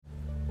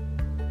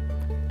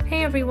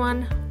Hey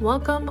everyone,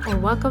 welcome or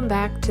welcome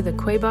back to the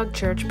Quabog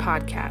Church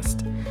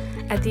podcast.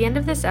 At the end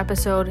of this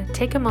episode,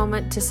 take a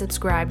moment to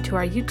subscribe to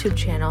our YouTube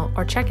channel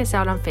or check us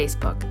out on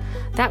Facebook.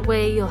 That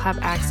way you'll have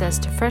access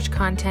to fresh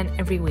content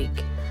every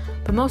week.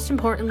 But most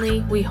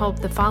importantly, we hope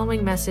the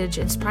following message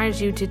inspires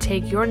you to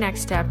take your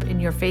next step in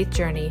your faith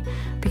journey,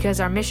 because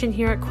our mission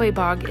here at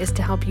Quabog is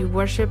to help you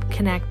worship,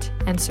 connect,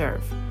 and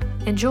serve.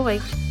 Enjoy!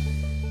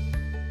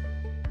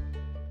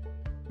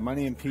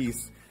 Money and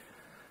peace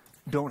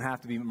don't have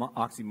to be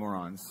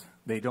oxymorons.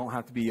 They don't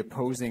have to be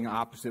opposing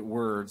opposite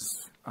words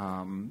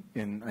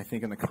in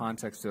the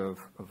context of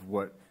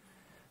what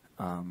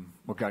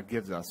God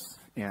gives us.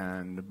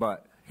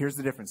 But here's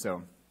the difference,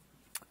 though.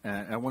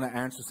 And I want to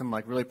answer some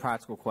really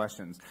practical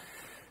questions,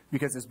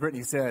 because as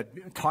Brittany said,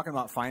 talking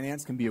about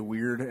finance can be a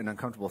weird and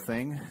uncomfortable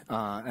thing,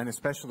 and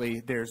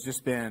especially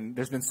there's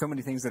been so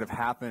many things that have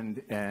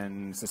happened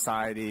in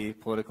society,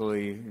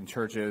 politically, in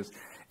churches,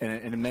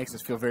 and it makes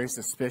us feel very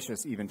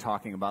suspicious even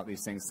talking about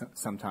these things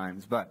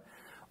sometimes. But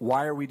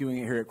why are we doing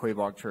it here at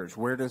Quabog Church?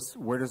 Where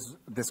does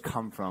this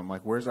come from?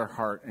 Where's our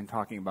heart in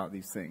talking about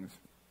these things?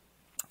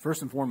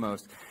 First and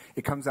foremost,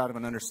 it comes out of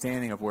an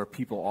understanding of where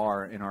people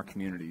are in our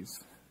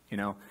communities.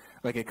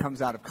 It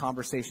comes out of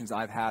conversations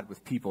I've had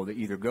with people that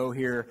either go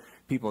here,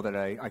 people that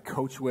I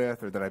coach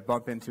with, or that I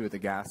bump into at the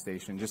gas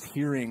station, just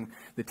hearing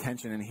the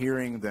tension and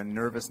hearing the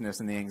nervousness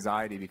and the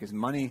anxiety, because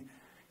money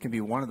can be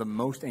one of the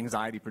most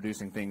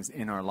anxiety-producing things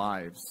in our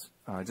lives.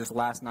 Just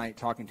last night,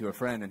 talking to a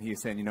friend, and he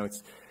was saying,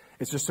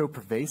 it's just so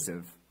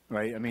pervasive,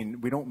 right? I mean,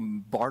 we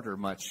don't barter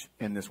much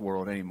in this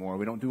world anymore.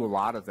 We don't do a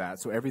lot of that.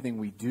 So everything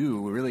we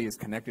do really is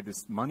connected to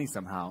money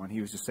somehow. And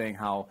he was just saying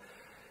how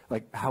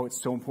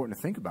it's so important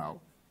to think about,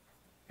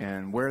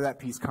 and where that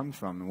peace comes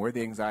from, and where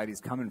the anxiety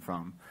is coming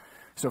from.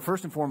 So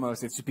first and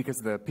foremost, it's just because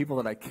the people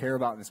that I care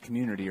about in this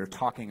community are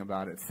talking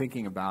about it,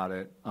 thinking about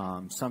it,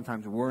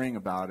 sometimes worrying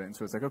about it. And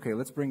so it's okay,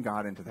 let's bring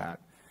God into that,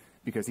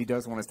 because he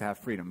does want us to have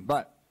freedom.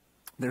 But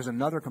there's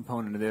another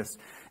component of this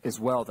as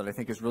well that I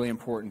think is really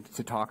important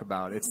to talk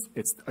about.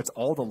 It's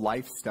all the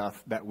life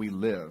stuff that we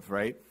live,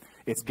 right?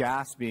 It's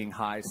gas being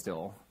high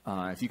still.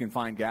 If you can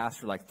find gas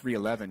for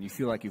 $3.11, you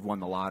feel like you've won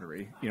the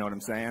lottery. You know what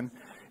I'm saying?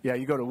 Yeah,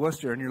 you go to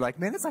Worcester and you're like,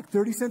 man, it's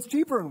 30 cents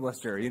cheaper in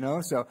Worcester,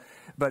 So,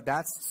 but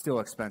that's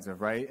still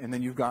expensive, right? And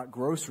then you've got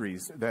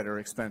groceries that are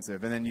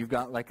expensive. And then you've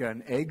got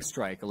an egg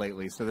strike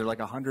lately. So they're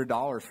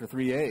 $100 for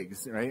 3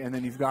 eggs, right? And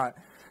then you've got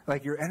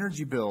your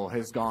energy bill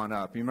has gone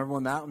up. You remember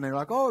when they're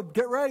like, oh,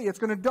 get ready, it's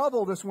going to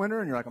double this winter.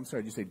 And you're like, I'm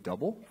sorry, did you say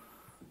double?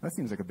 That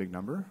seems like a big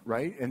number,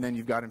 right? And then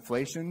you've got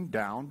inflation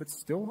down, but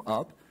still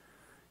up.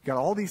 You got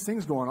all these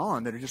things going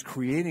on that are just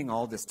creating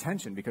all this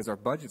tension because our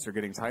budgets are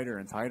getting tighter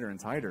and tighter and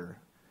tighter.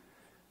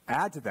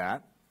 Add to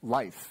that,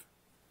 life.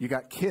 You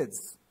got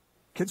kids.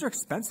 Kids are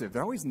expensive.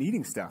 They're always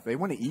needing stuff. They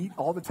want to eat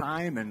all the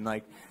time, and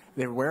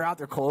they wear out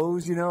their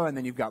clothes, and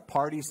then you've got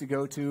parties to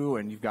go to,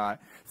 and you've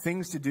got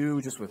things to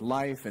do just with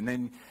life. And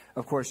then,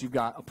 of course, you've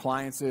got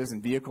appliances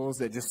and vehicles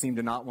that just seem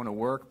to not want to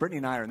work. Brittany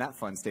and I are in that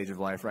fun stage of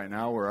life right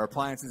now where our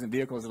appliances and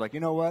vehicles are like, you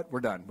know what? We're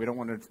done. We don't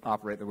want to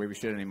operate the way we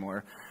should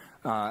anymore.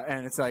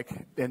 And it's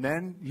and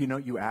then,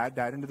 you add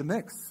that into the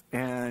mix,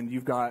 and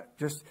you've got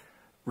just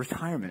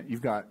retirement,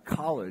 you've got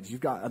college, you've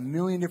got a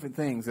million different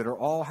things that are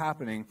all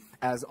happening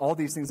as all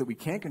these things that we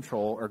can't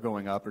control are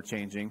going up or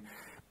changing.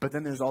 But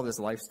then there's all this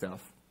life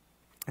stuff.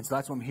 And so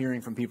that's what I'm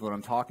hearing from people that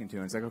I'm talking to.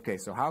 And it's okay,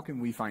 so how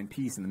can we find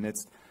peace in the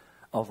midst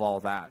of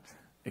all that?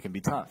 It can be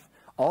tough.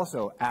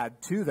 Also,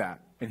 add to that,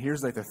 and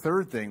here's the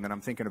third thing that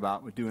I'm thinking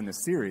about with doing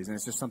this series, and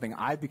it's just something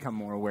I've become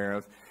more aware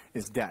of,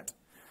 is debt.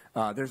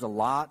 There's a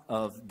lot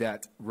of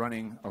debt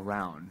running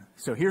around.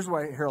 So here's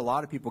what I hear a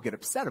lot of people get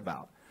upset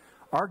about.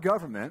 Our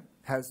government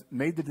has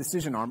made the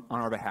decision on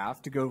our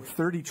behalf to go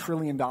 $30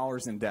 trillion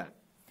in debt.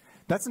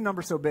 That's a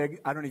number so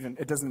big,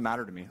 it doesn't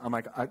matter to me. I'm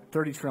like,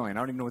 30 trillion, I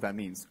don't even know what that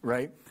means,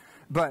 right?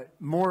 But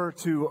more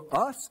to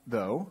us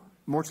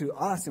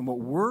and what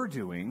we're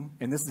doing,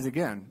 and this is,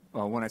 again,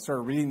 when I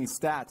started reading these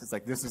stats, it's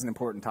this is an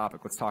important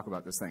topic. Let's talk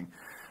about this thing.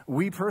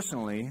 We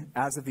personally,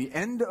 as of the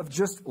end of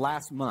just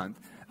last month,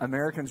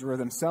 Americans were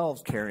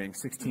themselves carrying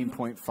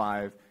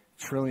 $16.5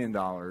 trillion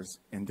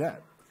in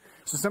debt.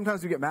 So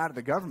sometimes we get mad at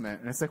the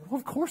government, and it's well,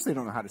 of course they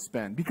don't know how to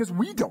spend, because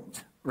we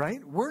don't, right?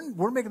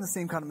 We're making the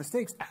same kind of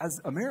mistakes as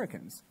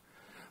Americans.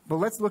 But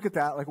let's look at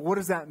that. What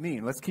does that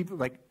mean? Let's keep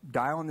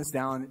dialing this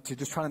down to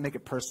just try to make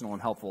it personal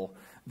and helpful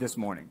this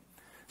morning.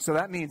 So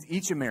that means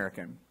each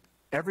American,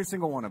 every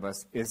single one of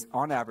us, is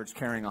on average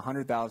carrying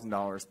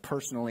 $100,000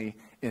 personally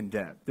in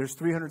debt. There's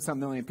 300-some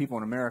million people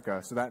in America,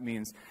 so that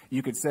means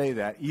you could say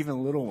that even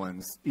the little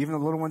ones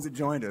that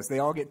joined us, they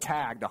all get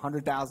tagged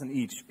 $100,000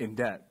 each in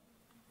debt.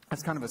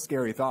 That's kind of a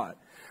scary thought.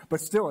 But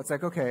still, it's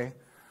okay,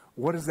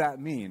 what does that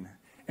mean?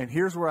 And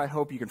here's where I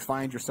hope you can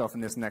find yourself in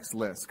this next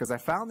list, because I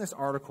found this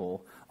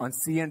article on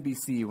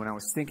CNBC when I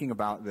was thinking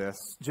about this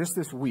just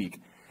this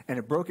week, and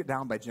it broke it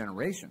down by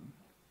generation.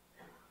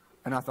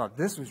 And I thought,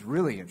 this was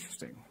really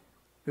interesting.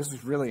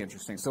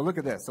 So look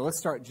at this. So let's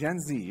start Gen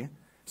Z.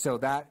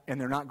 And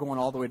they're not going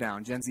all the way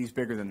down. Gen Z is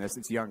bigger than this.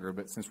 It's younger,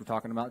 but since we're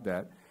talking about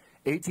debt.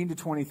 18 to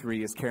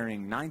 23 is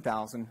carrying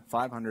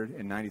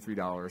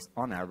 $9,593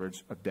 on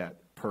average of debt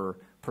per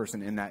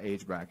person in that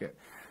age bracket.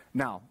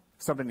 Now,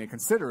 something to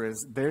consider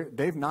is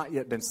they've not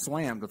yet been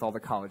slammed with all the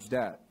college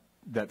debt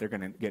that they're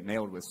going to get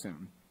nailed with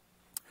soon.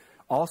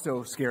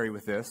 Also scary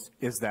with this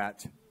is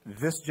that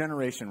this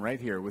generation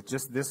right here, with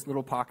just this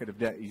little pocket of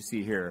debt you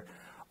see here,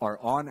 are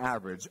on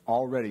average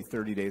already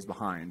 30 days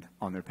behind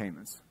on their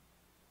payments.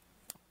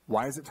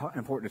 Why is it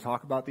important to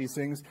talk about these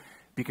things?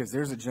 Because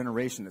there's a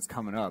generation that's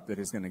coming up that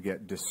is going to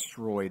get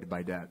destroyed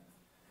by debt.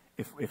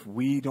 If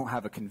we don't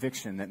have a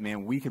conviction that,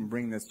 man, we can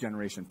bring this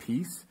generation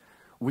peace,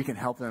 we can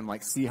help them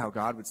see how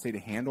God would say to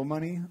handle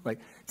money,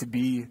 to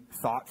be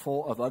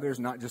thoughtful of others,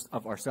 not just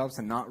of ourselves,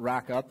 to not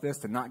rack up this,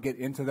 to not get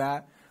into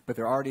that, but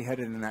they're already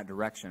headed in that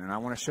direction. And I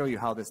want to show you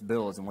how this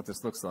builds and what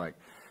this looks like.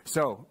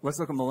 So let's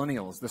look at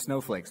millennials, the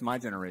snowflakes, my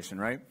generation,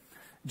 right?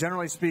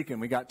 Generally speaking,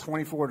 we got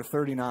 24 to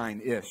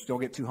 39-ish. Don't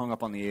get too hung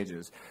up on the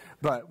ages.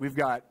 But we've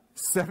got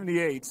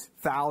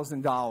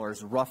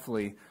 $78,000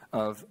 roughly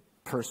of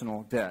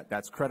personal debt.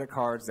 That's credit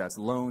cards, that's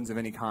loans of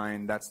any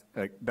kind.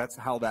 That's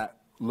how that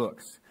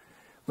looks.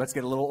 Let's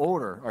get a little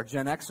older. Our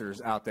Gen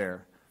Xers out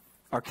there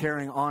are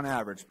carrying on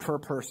average per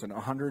person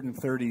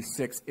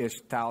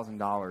 $136-ish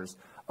thousand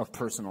of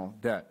personal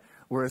debt.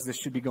 Whereas this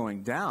should be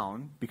going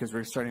down because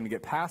we're starting to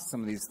get past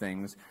some of these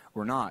things.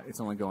 We're not. It's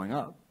only going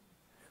up.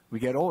 We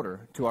get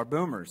older to our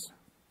boomers,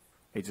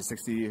 ages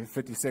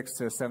 56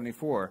 to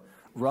 74,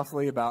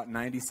 roughly about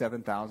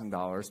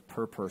 $97,000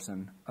 per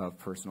person of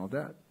personal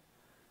debt.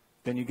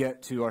 Then you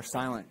get to our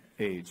silent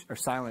age, our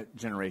silent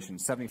generation,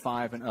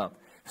 75 and up.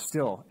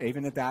 Still,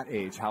 even at that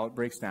age, how it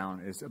breaks down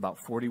is about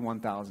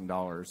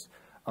 $41,000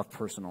 of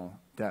personal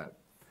debt.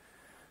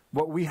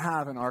 What we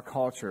have in our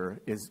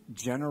culture is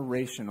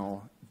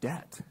generational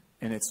debt,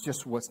 and it's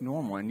just what's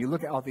normal. And you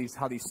look at how these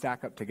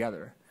stack up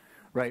together,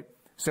 right?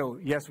 So,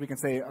 yes, we can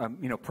say,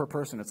 per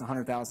person, it's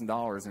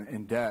 $100,000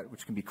 in debt,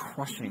 which can be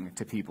crushing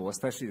to people,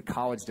 especially the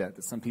college debt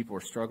that some people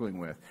are struggling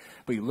with.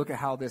 But you look at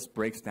how this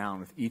breaks down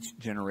with each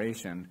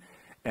generation,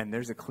 and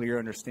there's a clear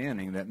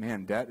understanding that,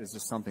 man, debt is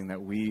just something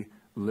that we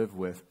live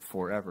with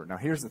forever. Now,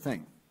 here's the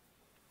thing.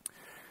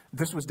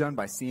 This was done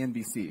by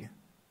CNBC.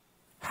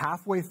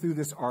 Halfway through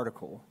this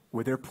article,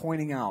 where they're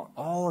pointing out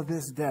all of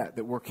this debt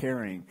that we're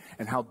carrying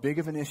and how big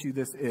of an issue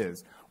this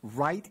is,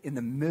 right in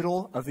the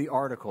middle of the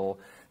article,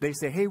 they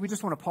say, hey, we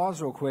just want to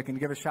pause real quick and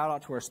give a shout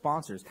out to our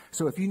sponsors.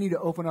 So if you need to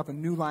open up a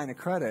new line of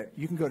credit,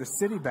 you can go to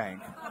Citibank.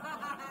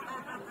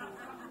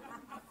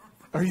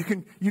 Or you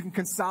can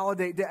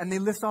consolidate debt. And they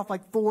list off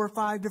 4 or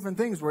 5 different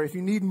things where if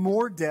you need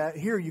more debt,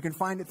 here, you can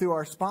find it through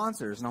our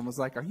sponsors. And I was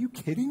like, are you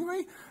kidding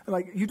me?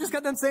 You just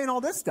got done saying all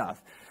this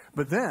stuff.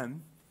 But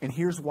then, and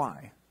here's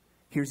why.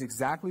 Here's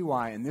exactly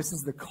why, and this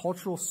is the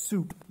cultural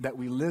soup that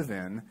we live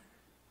in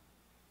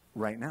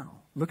right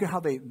now. Look at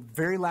how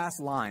very last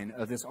line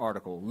of this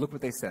article, look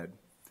what they said.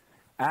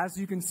 As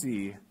you can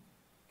see,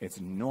 it's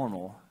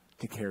normal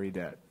to carry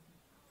debt.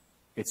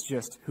 It's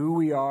just who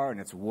we are and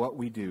it's what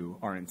we do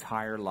our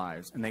entire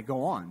lives. And they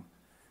go on,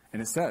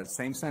 and it says,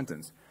 same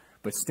sentence,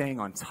 but staying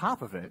on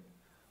top of it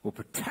will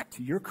protect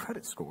your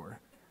credit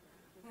score.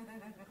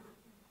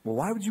 Well,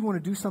 why would you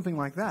want to do something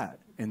like that?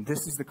 And this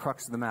is the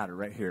crux of the matter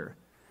right here.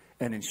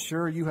 And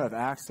ensure you have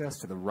access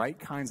to the right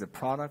kinds of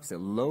products at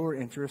lower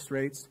interest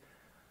rates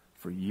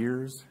for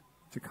years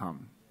to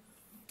come.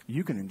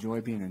 You can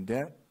enjoy being in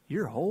debt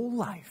your whole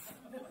life.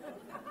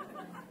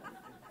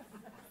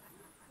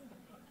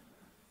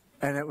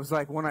 And it was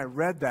when I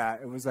read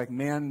that, it was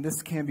man,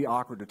 this can be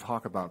awkward to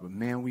talk about, but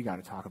man, we got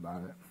to talk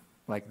about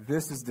it.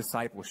 This is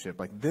discipleship.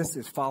 This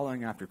is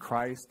following after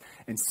Christ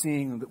and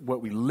seeing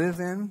what we live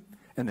in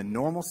and the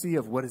normalcy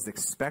of what is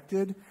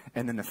expected,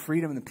 and then the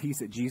freedom and the peace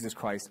that Jesus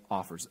Christ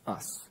offers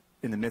us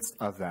in the midst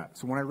of that.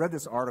 So when I read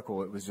this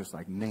article, it was just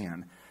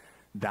man,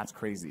 that's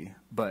crazy.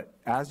 But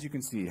as you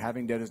can see,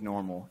 having debt is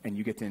normal, and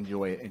you get to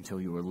enjoy it until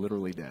you are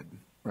literally dead,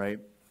 right?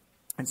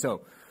 And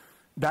so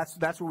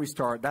that's where we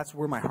start. That's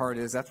where my heart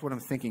is. That's what I'm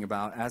thinking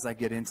about as I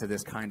get into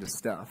this kind of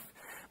stuff.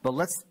 But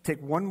let's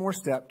take one more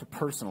step to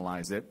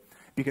personalize it.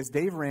 Because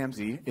Dave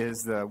Ramsey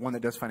is the one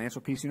that does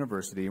Financial Peace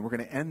University, and we're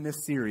going to end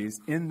this series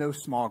in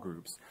those small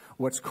groups.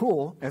 What's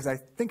cool, as I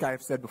think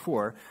I've said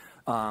before,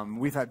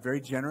 we've had very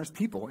generous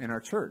people in our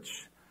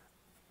church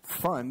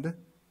fund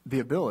the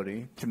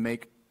ability to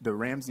make the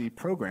Ramsey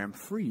program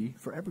free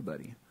for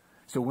everybody.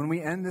 So when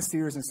we end this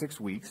series in 6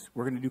 weeks,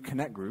 we're going to do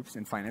connect groups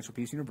in Financial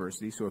Peace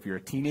University. So if you're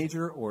a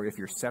teenager or if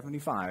you're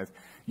 75,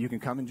 you can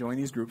come and join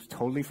these groups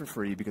totally for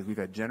free because we've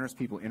had generous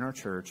people in our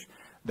church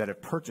that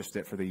have purchased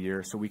it for the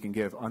year so we can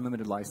give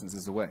unlimited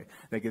licenses away.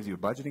 That gives you a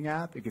budgeting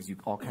app. It gives you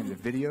all kinds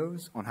of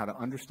videos on how to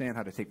understand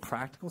how to take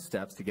practical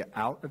steps to get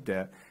out of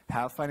debt,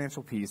 have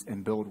financial peace,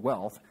 and build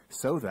wealth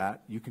so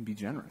that you can be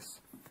generous,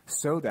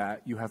 so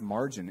that you have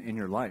margin in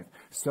your life,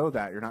 so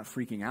that you're not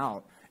freaking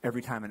out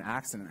every time an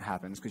accident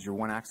happens because you're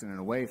one accident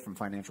away from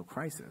financial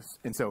crisis.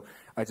 And so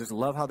I just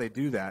love how they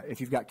do that. If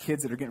you've got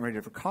kids that are getting ready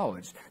for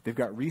college, they've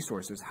got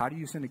resources. How do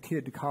you send a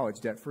kid to college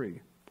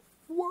debt-free?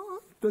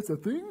 What? that's a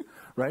thing,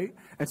 right?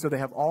 And so they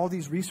have all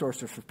these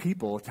resources for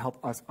people to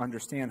help us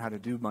understand how to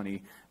do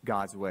money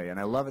God's way. And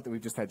I love it that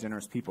we've just had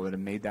generous people that have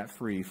made that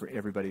free for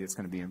everybody that's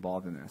going to be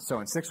involved in this. So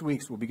in 6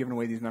 weeks, we'll be giving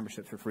away these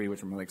memberships for free,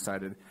 which I'm really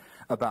excited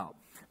about.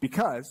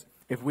 Because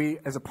if we,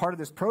 as a part of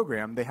this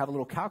program, they have a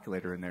little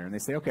calculator in there, and they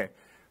say, okay,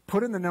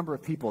 put in the number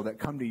of people that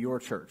come to your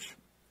church,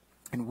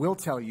 and we'll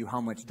tell you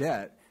how much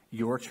debt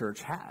your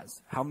church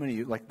has. How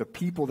many, like the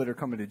people that are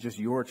coming to just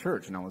your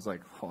church. And I was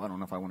like, oh, I don't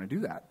know if I want to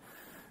do that.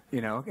 You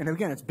know, and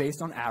again, it's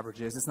based on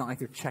averages. It's not like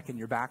they're checking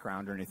your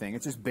background or anything.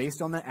 It's just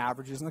based on the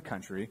averages in the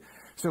country.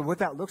 So what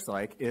that looks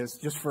like is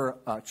just for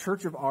a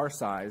church of our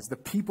size, the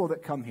people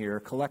that come here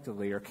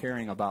collectively are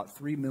carrying about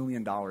 $3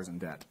 million in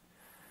debt.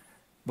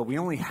 But we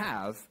only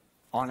have,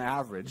 on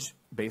average,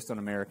 based on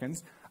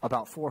Americans,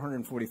 about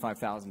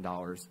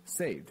 $445,000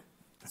 saved.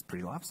 That's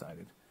pretty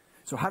lopsided.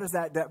 So how does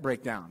that debt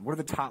break down? What are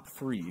the top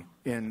three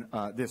in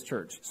this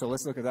church? So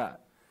let's look at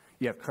that.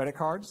 You have credit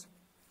cards,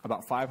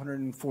 about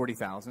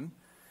 $540,000.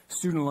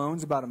 Student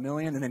loans, about $1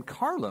 million. And then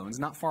car loans,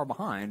 not far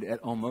behind, at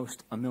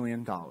almost $1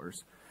 million.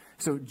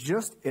 So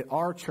just at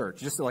our church,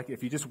 just like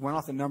if you just went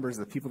off the numbers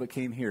of the people that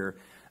came here,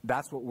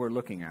 that's what we're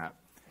looking at.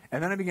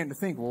 And then I began to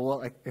think, well,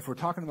 like, if we're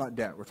talking about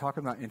debt, we're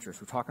talking about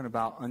interest, we're talking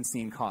about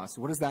unseen costs,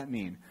 what does that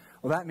mean?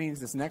 Well, that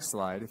means this next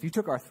slide, if you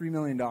took our $3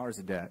 million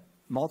of debt,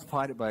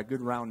 multiplied it by a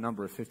good round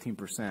number of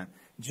 15%,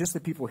 just the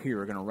people here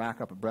are going to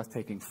rack up a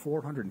breathtaking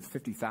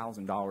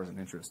 $450,000 in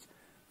interest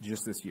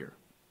just this year.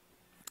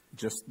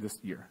 Just this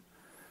year.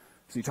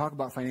 So you talk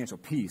about financial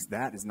peace,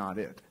 that is not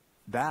it.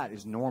 That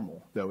is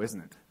normal, though,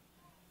 isn't it?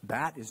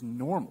 That is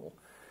normal.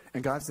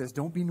 And God says,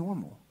 don't be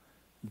normal.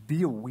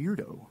 Be a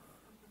weirdo.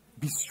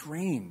 Be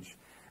strange.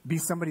 Be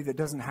somebody that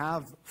doesn't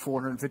have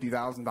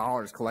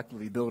 $450,000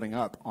 collectively building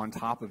up on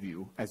top of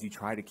you as you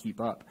try to keep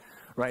up.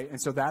 Right?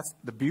 And so that's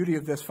the beauty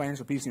of this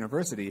Financial Peace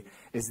University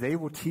is they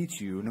will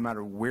teach you, no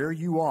matter where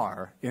you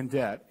are in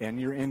debt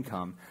and your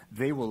income,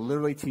 they will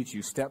literally teach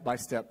you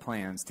step-by-step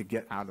plans to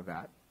get out of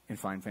that and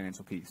find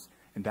financial peace.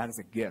 And that is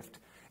a gift.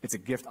 It's a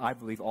gift I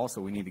believe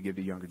also we need to give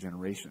to younger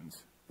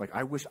generations. Like,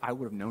 I wish I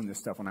would have known this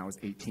stuff when I was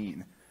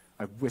 18.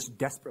 I wish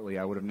desperately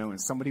I would have known.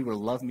 Somebody would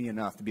have loved me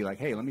enough to be like,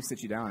 hey, let me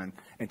sit you down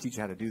and teach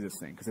you how to do this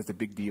thing, because it's a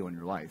big deal in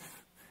your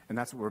life. And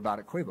that's what we're about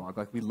at Quabog.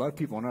 Like, we love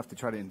people enough to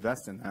try to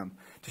invest in them,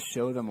 to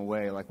show them a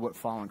way, like what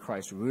following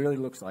Christ really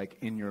looks like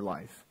in your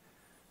life.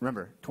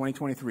 Remember,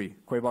 2023,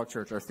 Quabog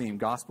Church, our theme,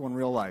 gospel in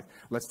real life.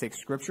 Let's take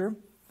Scripture,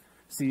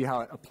 see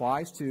how it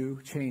applies to,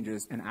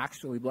 changes, and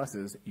actually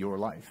blesses your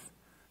life.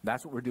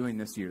 That's what we're doing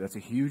this year. That's a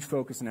huge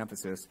focus and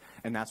emphasis,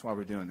 and that's why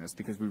we're doing this,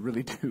 because we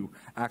really do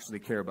actually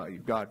care about you.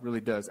 God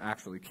really does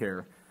actually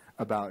care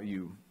about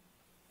you.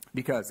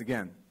 Because,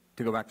 again,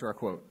 to go back to our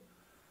quote,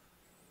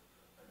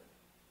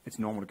 it's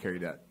normal to carry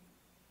debt.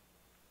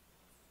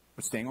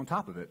 But staying on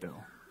top of it,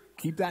 though.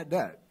 Keep that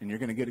debt, and you're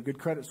going to get a good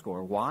credit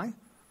score. Why?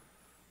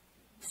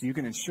 So you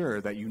can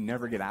ensure that you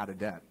never get out of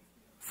debt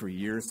for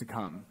years to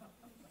come.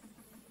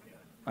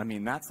 I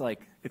mean, that's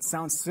like, it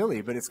sounds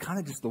silly, but it's kind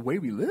of just the way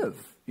we live.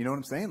 You know what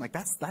I'm saying? Like,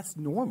 that's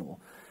normal.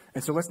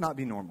 And so let's not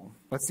be normal.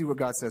 Let's see what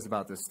God says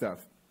about this stuff.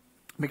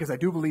 Because I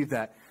do believe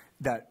that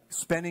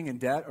spending and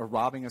debt are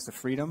robbing us of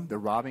freedom. They're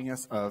robbing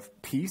us of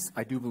peace.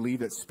 I do believe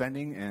that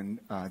spending and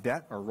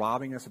debt are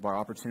robbing us of our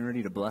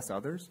opportunity to bless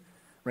others.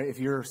 Right? If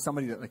you're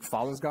somebody that like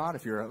follows God,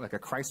 if you're like a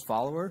Christ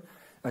follower,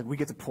 like we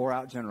get to pour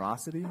out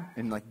generosity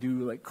and like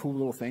do like cool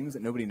little things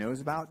that nobody knows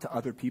about to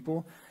other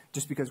people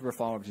just because we're a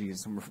follower of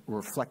Jesus and we're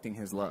reflecting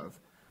His love.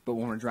 But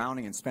when we're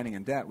drowning and spending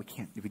in debt, we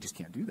just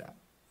can't do that.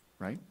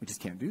 Right? We just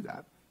can't do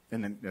that.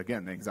 And then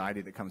again, the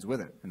anxiety that comes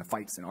with it, and the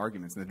fights and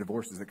arguments and the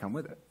divorces that come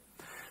with it.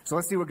 So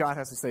let's see what God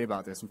has to say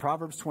about this. In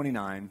Proverbs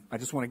 29, I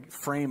just want to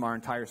frame our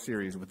entire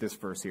series with this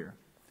verse here.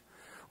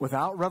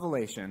 Without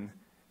revelation,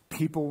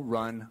 people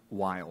run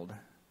wild.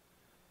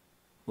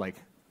 Like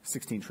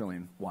 16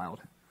 trillion wild.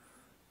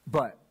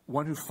 But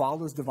one who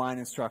follows divine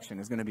instruction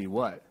is going to be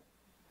what?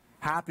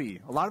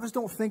 Happy. A lot of us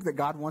don't think that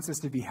God wants us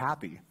to be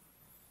happy.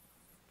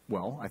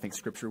 Well, I think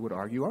Scripture would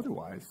argue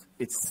otherwise.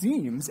 It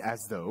seems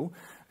as though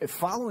if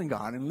following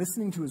God and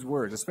listening to His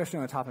words, especially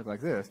on a topic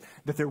like this,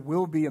 that there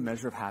will be a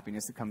measure of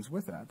happiness that comes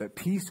with that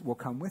peace will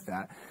come with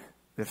that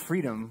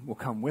freedom will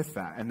come with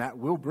that. And that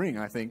will bring,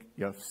 I think,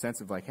 a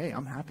sense of like, hey,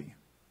 I'm happy.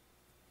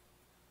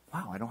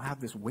 Wow, I don't have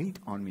this weight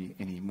on me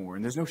anymore.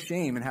 And there's no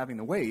shame in having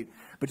the weight,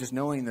 but just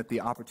knowing that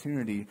the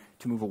opportunity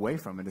to move away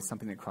from it is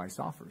something that Christ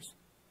offers.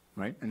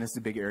 Right? And this is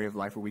a big area of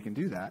life where we can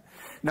do that.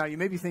 Now, you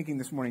may be thinking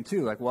this morning,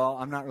 too, like, well,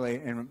 I'm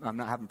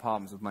not having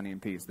problems with money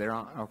and peace. They're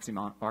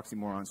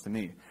oxymorons to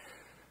me.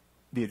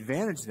 The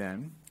advantage,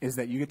 then, is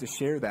that you get to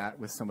share that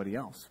with somebody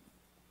else.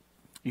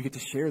 You get to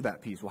share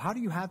that peace. Well, how do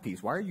you have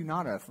peace? Why are you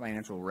not a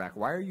financial wreck?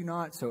 Why are you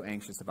not so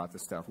anxious about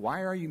this stuff?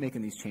 Why are you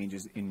making these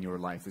changes in your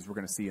life, as we're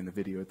going to see in the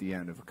video at the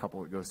end of a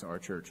couple that goes to our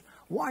church?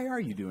 Why are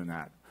you doing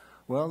that?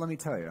 Well, let me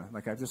tell you,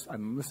 like,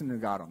 I'm listening to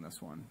God on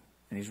this one.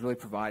 And He's really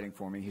providing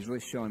for me. He's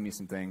really showing me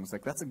some things.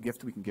 Like, that's a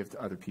gift we can give to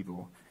other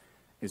people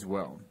as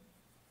well.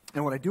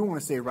 And what I do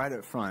want to say right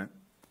up front,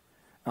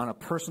 on a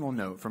personal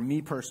note, for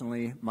me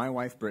personally, my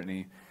wife,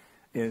 Brittany,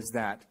 is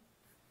that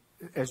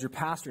as your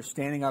pastor,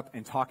 standing up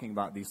and talking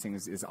about these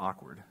things is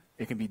awkward.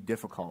 It can be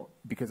difficult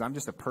because I'm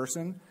just a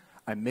person.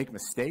 I make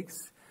mistakes.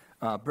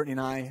 Brittany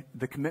and I,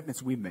 the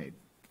commitments we've made,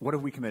 what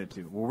have we committed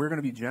to? Well, we're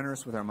going to be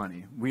generous with our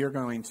money. We are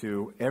going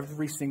to,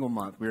 every single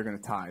month, we are going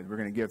to tithe. We're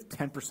going to give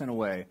 10%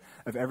 away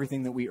of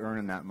everything that we earn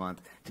in that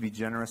month to be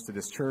generous to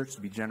this church,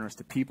 to be generous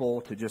to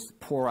people, to just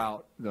pour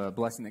out the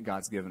blessing that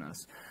God's given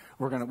us.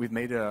 We've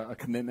made a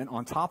commitment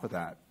on top of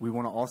that. We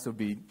want to also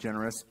be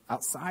generous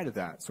outside of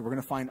that. So we're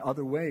going to find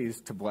other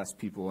ways to bless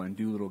people and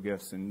do little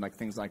gifts and like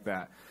things like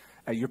that.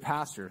 Your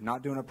pastor,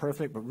 not doing it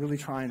perfect, but really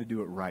trying to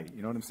do it right.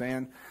 You know what I'm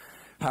saying?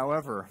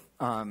 However,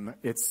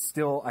 it's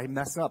still, I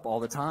mess up all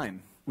the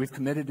time. We've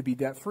committed to be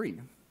debt-free.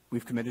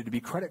 We've committed to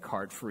be credit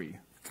card-free.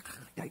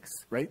 Yikes,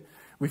 right?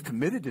 We've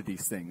committed to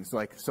these things.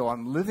 So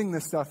I'm living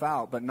this stuff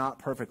out, but not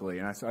perfectly.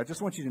 And so I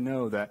just want you to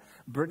know that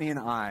Brittany and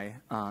I,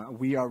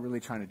 we are really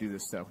trying to do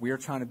this stuff. We are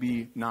trying to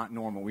be not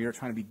normal. We are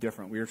trying to be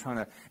different. We are trying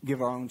to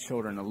give our own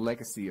children a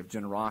legacy of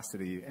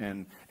generosity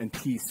and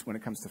peace when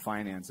it comes to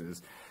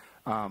finances.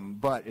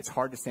 But it's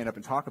hard to stand up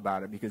and talk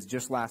about it because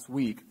just last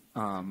week,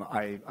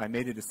 I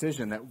made a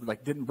decision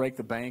that didn't break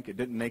the bank. It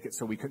didn't make it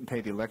so we couldn't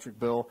pay the electric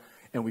bill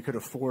and we could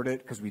afford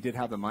it because we did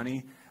have the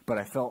money, but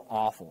I felt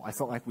awful. I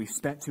felt like we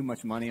spent too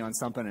much money on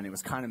something and it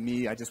was kind of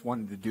me. I just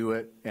wanted to do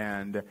it.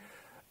 And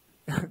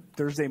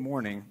Thursday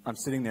morning, I'm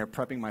sitting there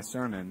prepping my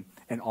sermon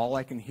and all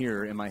I can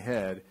hear in my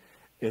head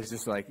is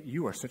just like,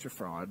 you are such a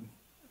fraud.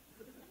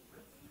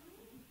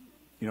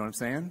 You know what I'm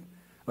saying?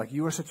 Like,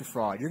 you are such a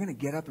fraud. You're going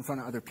to get up in front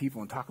of other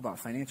people and talk about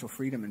financial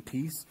freedom and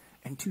peace.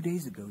 And 2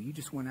 days ago, you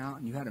just went out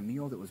and you had a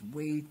meal that was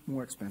way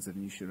more expensive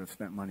than you should have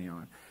spent money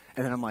on.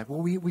 And then I'm like, well,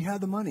 we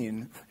had the money.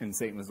 And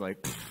Satan was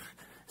like,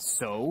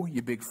 so,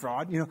 you big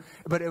fraud? You know,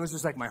 but it was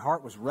just like my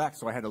heart was wrecked.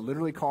 So I had to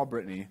literally call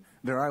Brittany.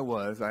 There I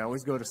was. I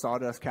always go to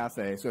Sawdust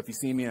Cafe. So if you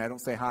see me and I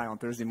don't say hi on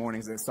Thursday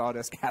mornings at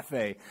Sawdust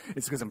Cafe,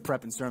 it's because I'm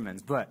prepping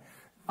sermons. But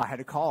I had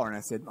to call her and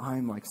I said,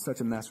 I'm like such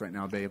a mess right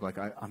now, babe. Like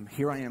I'm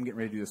here I am getting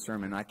ready to do this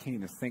sermon. I can't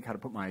even think how to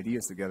put my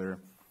ideas together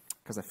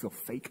because I feel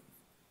fake.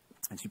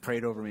 And she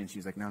prayed over me and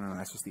she's like, no,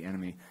 that's just the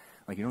enemy.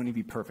 Like, you don't need to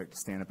be perfect to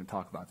stand up and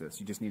talk about this.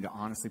 You just need to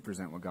honestly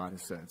present what God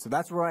has said. So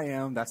that's where I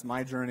am. That's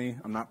my journey.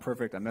 I'm not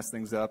perfect. I mess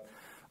things up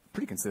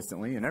pretty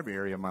consistently in every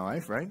area of my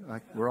life, right?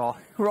 Like we're all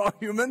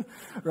human,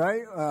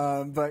 right?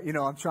 But you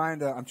know, I'm trying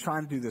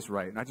to do this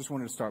right. And I just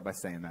wanted to start by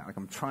saying that. Like,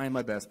 I'm trying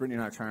my best. Brittany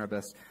and I are trying our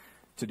best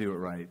to do it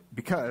right.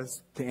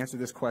 Because to answer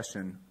this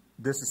question,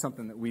 this is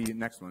something that we've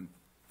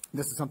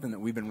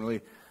been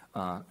really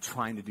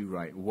trying to do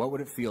right. What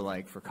would it feel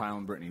like for Kyle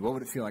and Brittany? What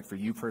would it feel like for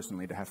you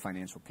personally to have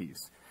financial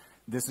peace?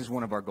 This is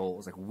one of our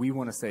goals. Like, we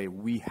want to say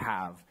we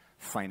have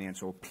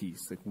financial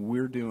peace. Like,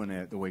 we're doing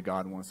it the way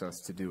God wants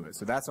us to do it.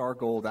 So that's our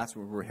goal. That's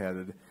where we're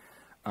headed.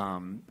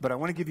 But I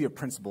want to give you a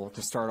principle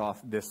to start off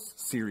this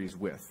series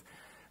with.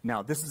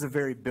 Now, this is a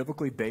very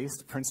biblically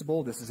based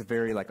principle. This is a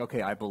very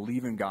okay, I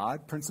believe in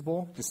God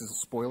principle. Just as a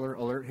spoiler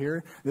alert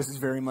here. This is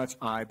very much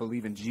I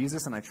believe in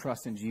Jesus and I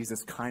trust in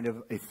Jesus kind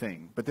of a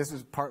thing. But this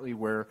is partly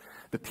where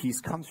the peace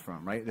comes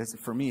from, right?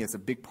 For me, it's a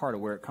big part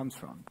of where it comes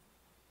from.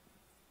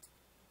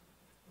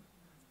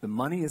 The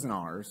money isn't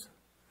ours.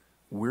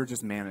 We're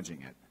just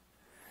managing it.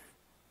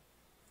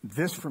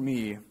 This, for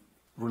me,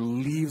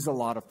 relieves a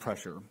lot of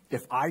pressure.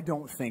 If I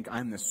don't think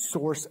I'm the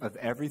source of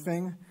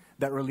everything,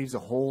 that relieves a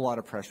whole lot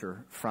of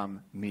pressure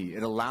from me.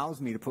 It allows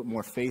me to put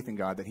more faith in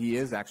God that He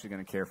is actually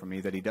going to care for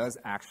me, that He does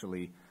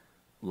actually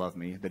love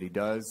me, that He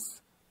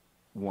does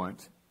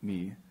want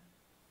me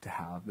to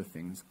have the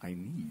things I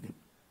need.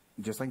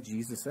 Just like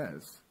Jesus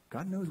says,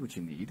 God knows what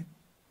you need,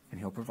 and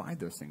He'll provide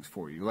those things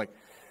for you. Like,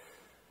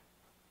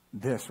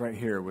 this right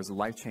here was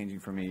life-changing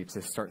for me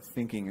to start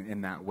thinking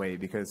in that way,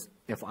 because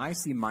if I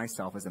see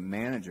myself as a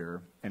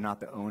manager and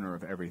not the owner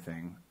of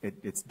everything,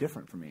 it's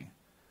different for me.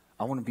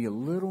 I want to be a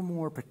little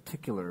more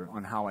particular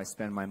on how I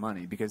spend my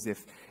money, because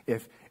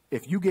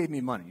if you gave me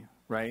money,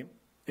 right?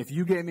 If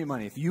you gave me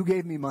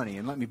money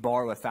and let me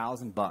borrow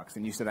 $1,000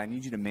 and you said, I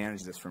need you to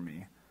manage this for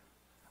me,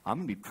 I'm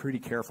going to be pretty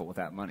careful with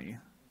that money.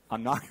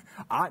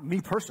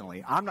 Me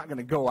personally, I'm not going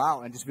to go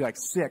out and just be like,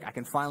 sick, I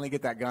can finally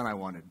get that gun I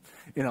wanted.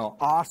 You know,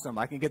 awesome,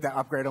 I can get that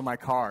upgrade on my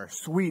car.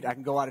 Sweet, I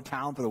can go out of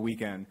town for the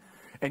weekend.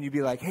 And you'd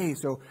be like, hey,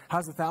 so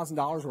how's the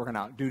 $1,000 working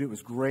out? Dude, it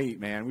was great,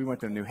 man. We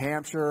went to New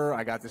Hampshire.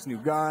 I got this new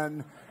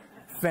gun.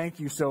 Thank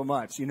you so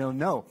much. You know,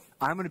 no,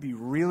 I'm going to be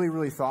really,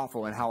 really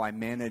thoughtful in how I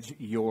manage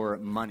your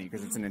money,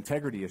 because it's an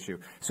integrity issue.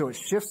 So it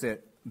shifts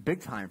it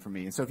big time for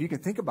me. And so if you can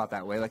think about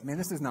that way, like, man,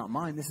 this is not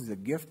mine. This is a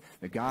gift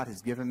that God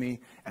has given me,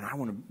 and I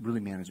want to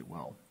really manage it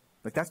well.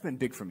 Like, that's been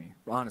big for me,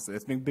 honestly.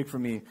 It's been big for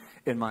me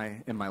in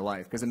my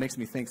life, because it makes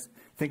me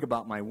think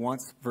about my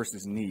wants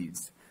versus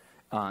needs.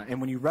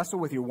 And when you wrestle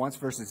with your wants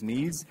versus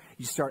needs,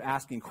 you start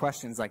asking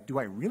questions like, do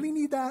I really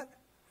need that?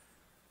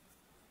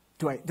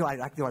 Do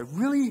I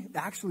really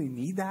actually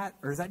need that?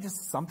 Or is that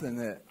just something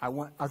that I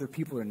want other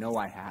people to know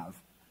I have?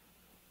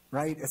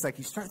 Right? It's like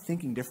you start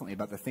thinking differently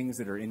about the things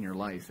that are in your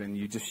life, and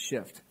you just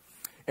shift.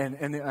 And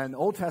in the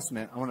Old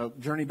Testament, I want to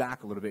journey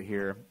back a little bit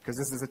here because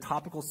this is a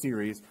topical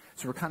series,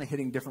 so we're kind of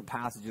hitting different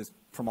passages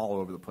from all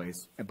over the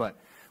place. But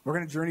we're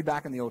going to journey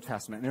back in the Old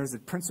Testament, and there's a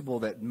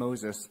principle that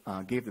Moses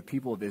gave the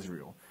people of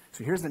Israel.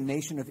 So here's the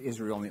nation of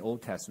Israel in the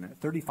Old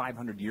Testament.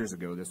 3,500 years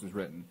ago, this was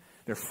written.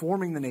 They're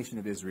forming the nation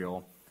of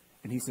Israel,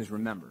 and he says,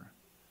 remember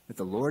that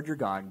the Lord your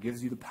God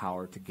gives you the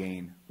power to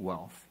gain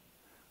wealth.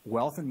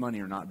 Wealth and money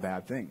are not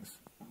bad things.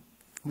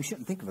 We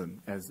shouldn't think of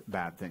them as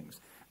bad things.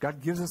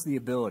 God gives us the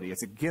ability.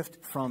 It's a gift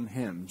from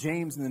him.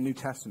 James in the New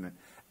Testament,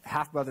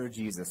 half-brother of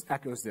Jesus,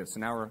 echoes this. So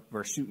now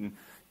we're shooting,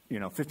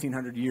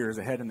 1,500 years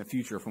ahead in the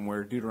future from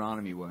where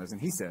Deuteronomy was.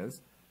 And he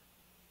says,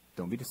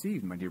 don't be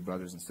deceived, my dear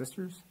brothers and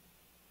sisters.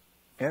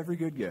 Every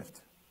good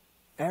gift,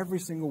 every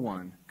single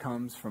one,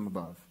 comes from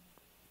above.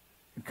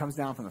 It comes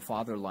down from the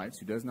Father of lights,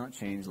 who does not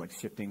change like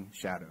shifting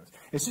shadows.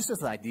 It's just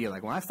this idea,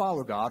 like when I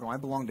follow God, when I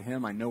belong to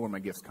him, I know where my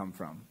gifts come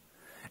from.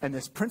 And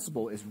this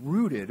principle is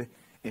rooted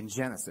in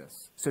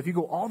Genesis. So if you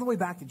go all the way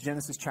back to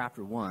Genesis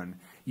chapter 1,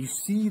 you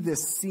see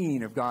this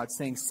scene of God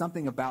saying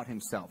something about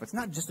himself. It's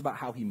not just about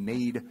how he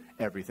made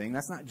everything.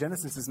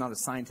 Genesis is not a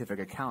scientific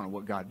account of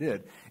what God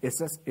did.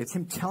 It's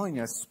him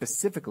telling us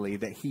specifically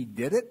that he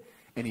did it,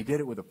 and he did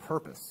it with a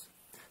purpose.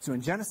 So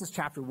in Genesis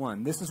chapter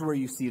 1, this is where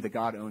you see the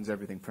God owns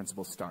everything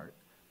principles start.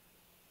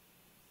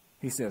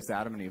 He says to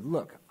Adam and Eve,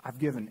 look, I've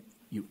given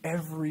you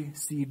every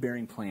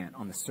seed-bearing plant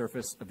on the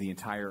surface of the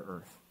entire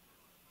earth.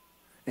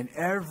 And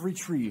every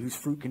tree whose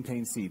fruit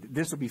contains seed.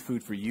 This will be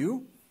food for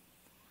you,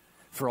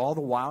 for all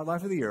the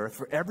wildlife of the earth,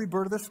 for every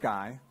bird of the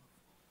sky,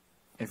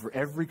 and for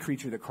every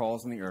creature that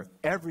crawls on the earth.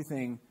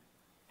 Everything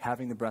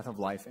having the breath of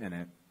life in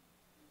it,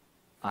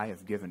 I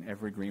have given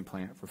every green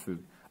plant for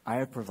food. I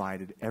have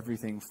provided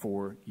everything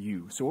for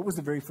you. So what was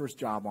the very first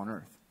job on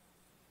earth?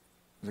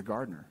 It was a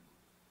gardener.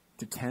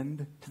 To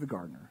tend to the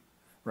gardener,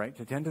 right?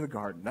 To tend to the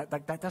garden.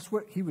 That's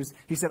what he was.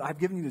 He said, I've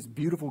given you this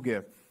beautiful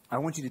gift. I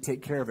want you to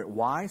take care of it.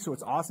 Why? So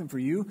it's awesome for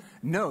you?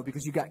 No,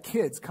 because you got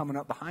kids coming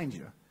up behind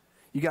you.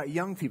 You got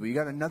young people. You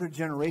got another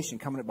generation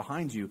coming up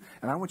behind you.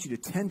 And I want you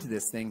to tend to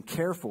this thing,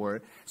 care for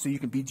it, so you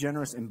can be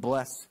generous and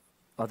bless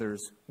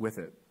others with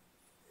it.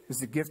 This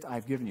is a gift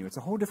I've given you. It's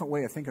a whole different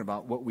way of thinking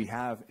about what we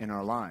have in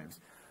our lives.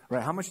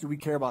 Right? How much do we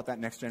care about that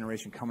next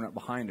generation coming up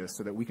behind us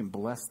so that we can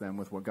bless them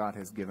with what God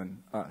has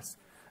given us?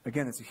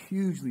 Again, it's a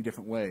hugely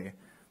different way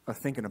of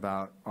thinking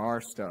about our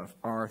stuff,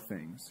 our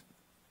things.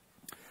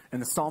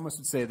 And the psalmist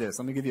would say this.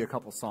 Let me give you a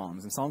couple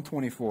psalms. In Psalm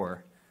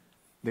 24,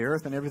 the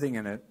earth and everything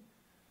in it,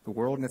 the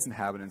world and its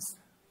inhabitants,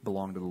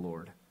 belong to the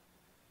Lord.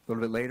 A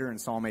little bit later in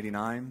Psalm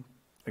 89,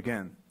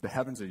 again, the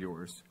heavens are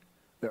yours.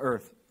 The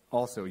earth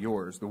also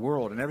yours. The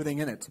world and everything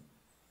in it,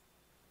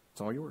 it's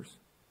all yours.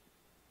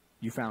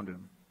 You founded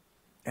them.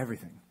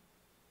 Everything.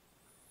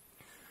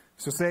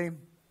 So say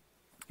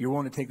you're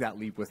willing to take that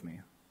leap with me,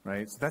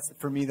 right? So that's,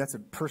 for me, that's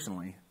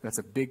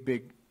a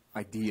big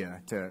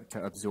idea to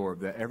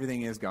absorb, that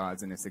everything is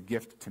God's and it's a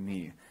gift to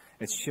me.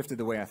 It's shifted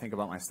the way I think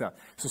about my stuff.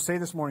 So say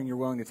this morning you're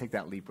willing to take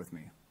that leap with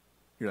me.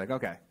 You're like,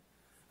 okay,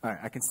 all right,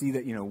 I can see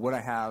that, what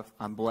I have,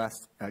 I'm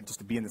blessed just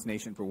to be in this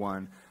nation for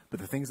one, but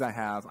the things I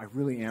have, I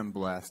really am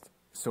blessed.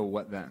 So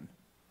what then?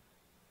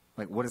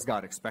 Like, what does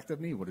God expect of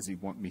me? What does he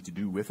want me to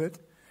do with it?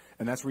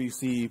 And that's where you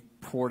see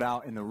poured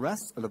out in the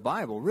rest of the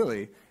Bible,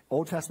 really,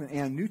 Old Testament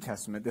and New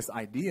Testament, this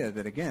idea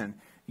that, again,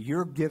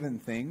 you're given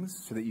things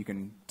so that you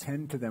can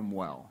tend to them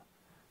well,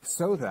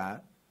 so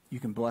that you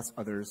can bless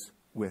others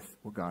with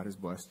what God has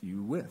blessed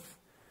you with.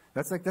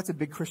 That's a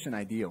big Christian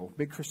ideal.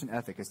 Big Christian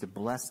ethic is to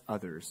bless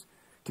others,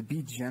 to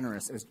be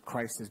generous as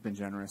Christ has been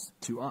generous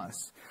to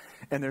us.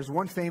 And there's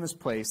one famous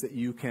place that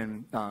you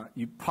can,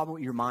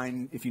 your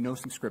mind, if you know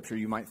some scripture,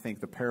 you might think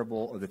the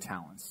parable of the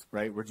talents,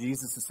 right? Where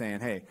Jesus is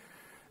saying, hey,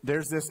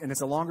 there's this, and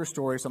it's a longer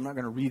story, so I'm not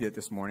going to read it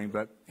this morning,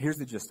 but here's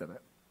the gist of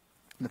it.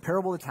 In the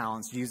parable of the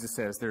talents, Jesus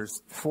says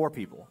there's four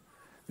people.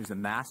 There's a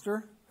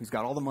master who's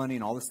got all the money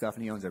and all the stuff,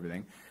 and he owns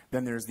everything.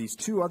 Then there's these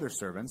two other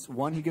servants.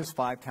 One he gives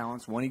 5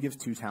 talents, one he gives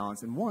 2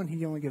 talents, and one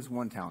he only gives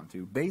 1 talent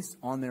to, based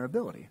on their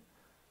ability.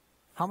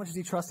 How much has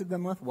he trusted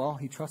them with? Well,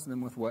 he trusted them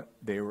with what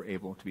they were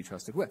able to be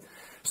trusted with.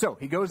 So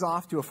he goes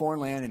off to a foreign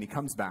land, and he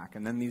comes back,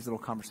 and then these little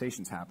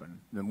conversations happen.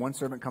 And then one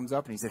servant comes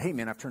up, and he said, hey,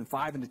 man, I've turned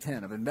 5 into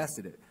 10. I've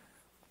invested it.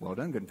 Well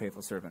done, good and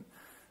faithful servant.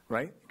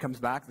 Right? Comes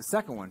back, the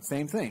second one,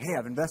 same thing. Hey,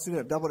 I've invested it,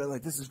 I've doubled it,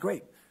 like, this is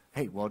great.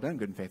 Hey, well done,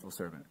 good and faithful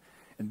servant.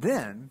 And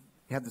then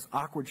you have this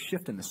awkward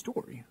shift in the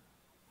story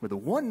where the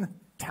 1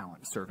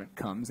 talent servant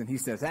comes and he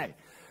says, hey,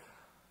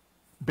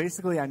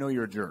 basically I know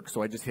you're a jerk,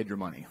 so I just hid your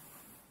money.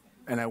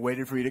 And I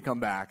waited for you to come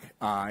back.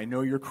 I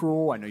know you're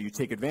cruel. I know you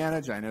take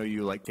advantage. I know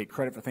you take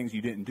credit for things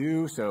you didn't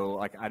do. So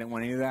I didn't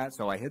want any of that.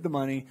 So I hid the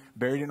money,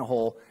 buried it in a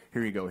hole.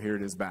 Here you go. Here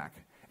it is back.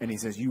 And he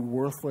says, you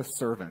worthless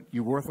servant,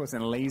 you worthless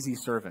and lazy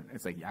servant.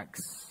 It's like, yikes.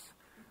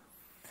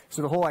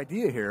 So the whole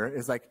idea here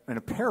is in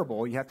a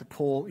parable, you have to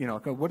pull,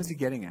 what is he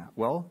getting at?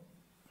 Well,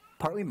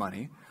 partly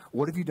money.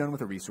 What have you done with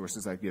the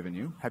resources I've given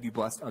you? Have you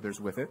blessed others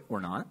with it or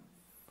not?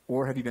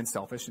 Or have you been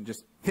selfish and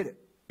just hid it?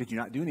 Did you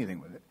not do anything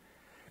with it?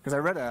 Because I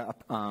read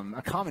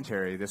a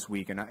commentary this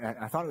week, and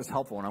I thought it was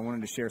helpful, and I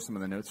wanted to share some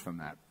of the notes from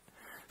that.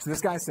 So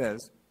this guy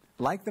says,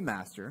 like the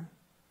master,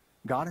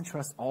 God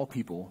entrusts all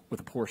people with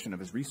a portion of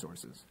his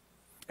resources,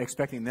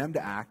 expecting them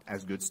to act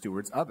as good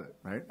stewards of it,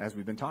 right? As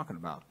we've been talking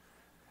about.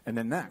 And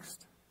then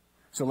next,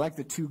 so like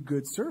the two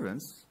good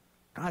servants,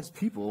 God's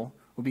people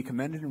will be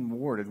commended and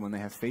rewarded when they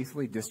have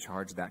faithfully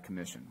discharged that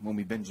commission, when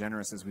we've been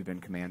generous as we've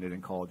been commanded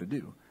and called to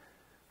do,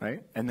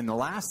 right? And then the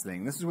last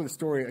thing, this is where the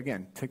story,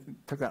 again,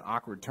 took that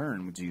awkward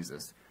turn with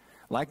Jesus.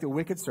 Like the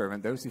wicked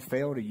servant, those who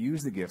fail to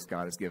use the gifts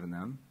God has given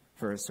them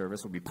for his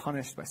service will be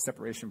punished by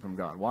separation from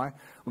God. Why?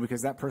 Well,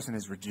 because that person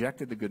has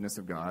rejected the goodness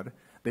of God.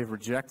 They've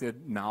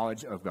rejected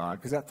knowledge of God,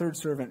 because that third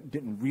servant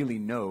didn't really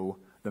know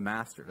the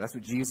master. That's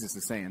what Jesus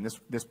is saying.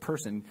 This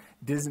person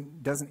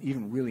doesn't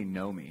even really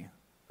know me.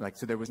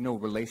 So there was no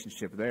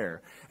relationship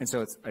there. And so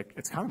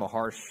it's kind of a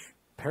harsh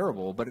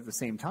parable, but at the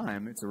same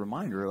time, it's a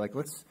reminder,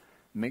 let's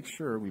make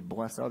sure we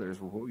bless others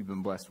with what we've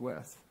been blessed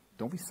with.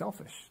 Don't be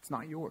selfish. It's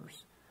not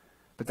yours.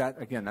 But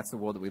that's the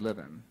world that we live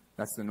in.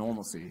 That's the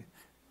normalcy.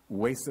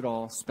 Waste it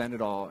all, spend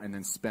it all, and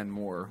then spend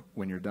more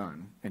when you're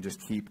done. And just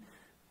keep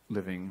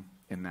living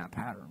in that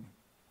pattern.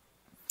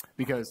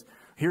 Because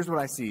here's what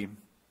I see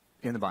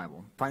in the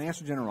Bible.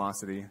 Financial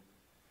generosity,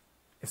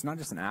 it's not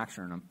just an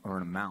action or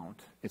an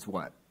amount. It's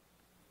what?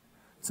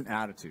 It's an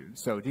attitude.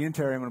 So Dean and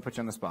Terry, I'm going to put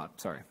you on the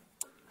spot. Sorry.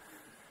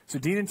 So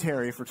Dean and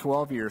Terry, for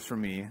 12 years for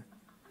me,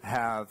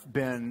 have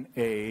been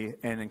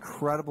an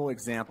incredible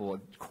example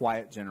of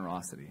quiet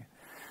generosity.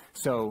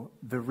 So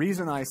the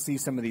reason I see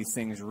some of these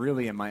things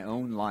really in my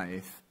own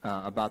life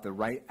about the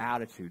right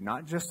attitude,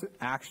 not just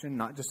action,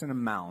 not just an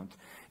amount,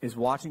 is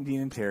watching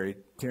Dean and Terry.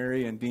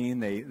 Terry and Dean,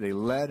 they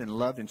led and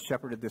loved and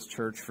shepherded this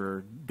church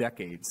for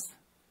decades,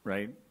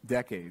 right?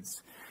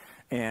 Decades.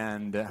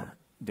 And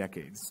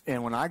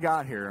when I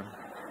got here,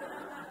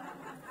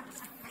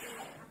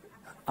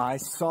 I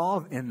saw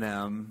in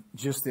them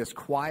just this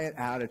quiet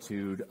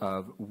attitude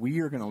of, we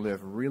are going to live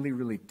really,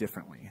 really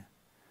differently.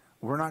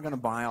 We're not going to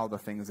buy all the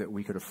things that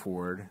we could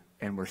afford,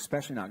 and we're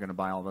especially not going to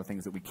buy all the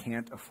things that we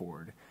can't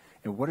afford.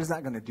 And what is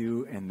that going to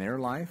do in their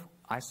life?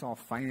 I saw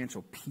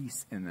financial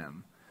peace in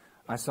them.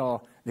 I saw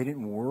they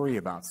didn't worry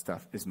about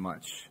stuff as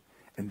much.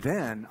 And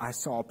then I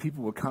saw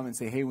people would come and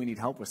say, hey, we need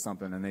help with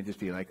something, and they'd just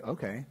be like,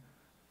 okay.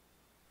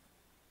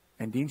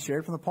 And Dean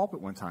shared from the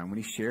pulpit one time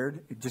when he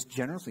shared just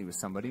generously with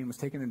somebody and was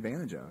taken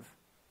advantage of.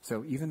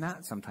 So even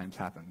that sometimes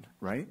happened,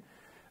 right?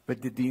 But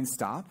did Dean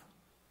stop?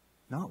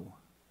 No.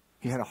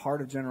 He had a heart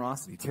of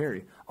generosity.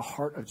 Terry, a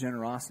heart of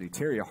generosity.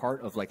 Terry, a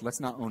heart of let's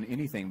not own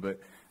anything but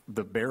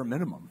the bare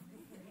minimum.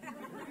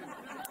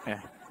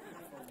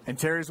 And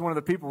Terry's one of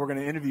the people we're going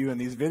to interview in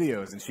these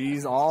videos, and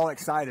she's all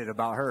excited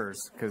about hers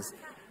because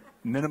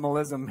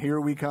minimalism, here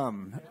we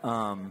come.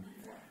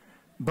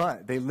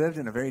 But they lived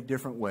in a very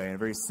different way, in a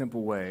very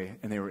simple way,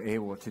 and they were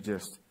able to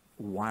just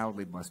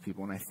wildly bless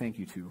people. And I thank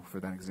you, too, for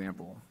that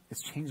example.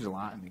 It's changed a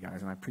lot in me,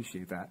 guys, and I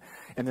appreciate that.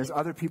 And there's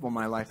other people in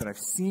my life that I've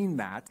seen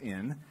that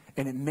in,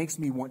 and it makes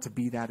me want to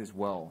be that as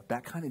well.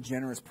 That kind of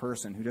generous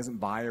person who doesn't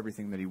buy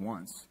everything that he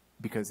wants.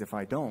 Because if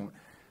I don't,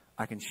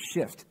 I can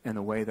shift in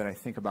the way that I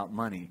think about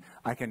money.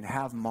 I can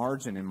have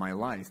margin in my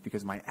life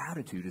because my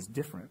attitude is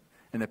different.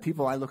 And the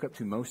people I look up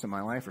to most in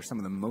my life are some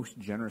of the most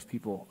generous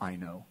people I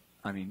know.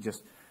 I mean,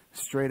 just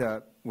straight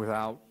up,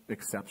 without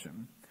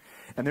exception.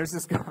 And there's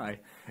this guy,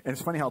 and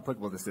it's funny how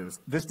applicable this is.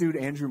 This dude,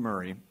 Andrew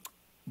Murray,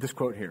 this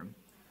quote here.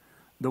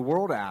 The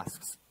world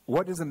asks,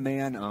 what does a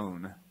man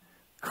own?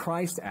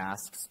 Christ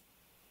asks,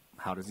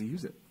 how does he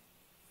use it?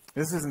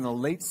 This is in the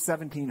late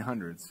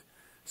 1700s.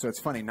 So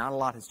it's funny, not a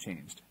lot has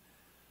changed,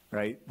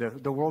 right?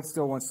 The world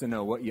still wants to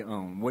know what you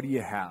own. What do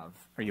you have?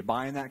 Are you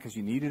buying that because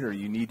you need it, or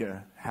you need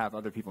to have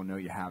other people know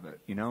you have it,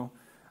 you know?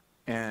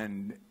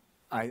 And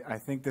I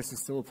think this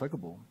is still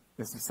applicable.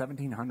 This is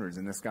 1700s,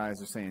 and this guy is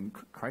just saying,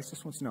 Christ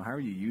just wants to know, how are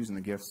you using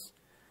the gifts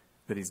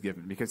that he's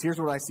given? Because here's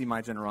what I see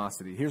my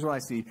generosity. Here's what I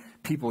see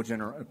people's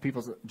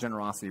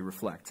generosity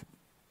reflect.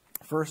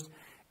 First,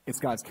 it's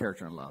God's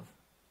character and love.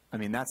 I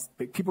mean,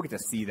 people get to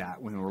see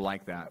that when we're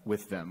like that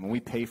with them. When we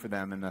pay for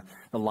them in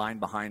the line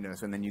behind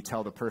us, and then you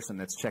tell the person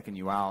that's checking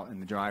you out in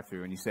the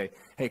drive-thru, and you say,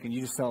 hey, can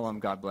you just tell them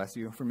God bless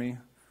you for me?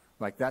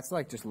 That's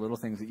just little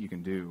things that you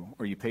can do.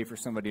 Or you pay for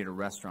somebody at a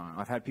restaurant.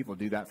 I've had people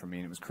do that for me,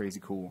 and it was crazy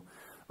cool,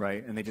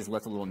 right? And they just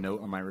left a little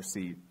note on my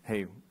receipt.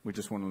 Hey, we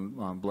just want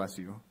to bless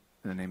you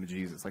in the name of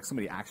Jesus.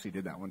 Somebody actually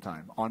did that one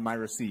time. On my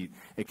receipt,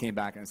 it came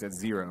back and it said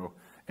 0,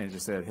 and it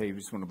just said, hey, we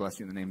just want to bless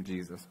you in the name of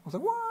Jesus. I was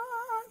like,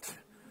 what?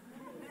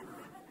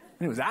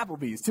 And it was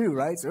Applebee's too,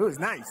 right? So it was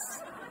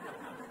nice.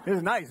 It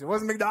was nice. It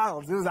wasn't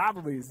McDonald's. It was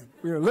Applebee's.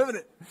 We were living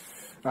it.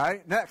 All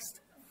right, next.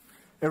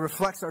 It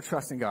reflects our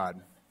trust in God.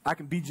 I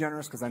can be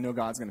generous because I know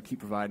God's going to keep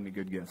providing me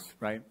good gifts,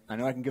 right? I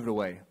know I can give it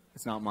away.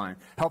 It's not mine.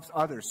 Helps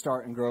others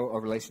start and grow a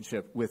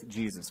relationship with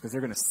Jesus because they're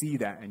going to see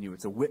that in you.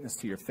 It's a witness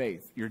to your faith,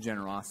 your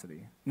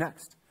generosity.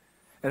 Next.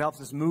 It helps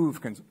us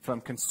move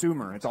from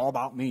consumer, it's all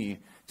about me,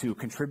 to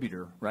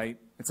contributor, right?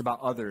 It's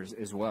about others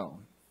as well.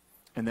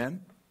 And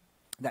then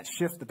that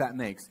shift that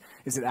makes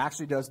is it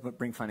actually does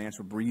bring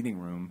financial breathing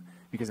room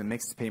because it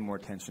makes us pay more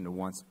attention to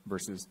wants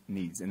versus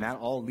needs. And that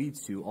all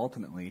leads to,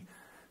 ultimately,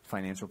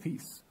 financial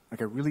peace.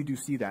 Like, I really do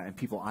see that in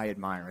people I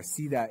admire. I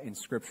see that in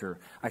Scripture.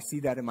 I see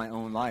that in my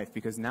own life,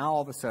 because now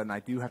all of a sudden I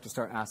do have to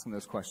start asking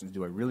those questions.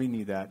 Do I really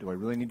need that? Do I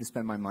really need to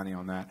spend my money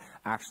on that?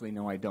 Actually,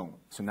 no, I don't.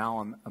 So now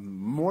I'm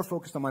more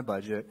focused on my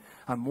budget.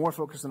 I'm more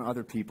focused on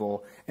other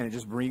people, and it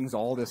just brings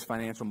all this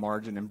financial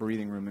margin and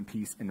breathing room and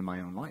peace into my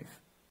own life.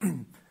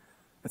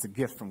 That's a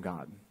gift from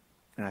God.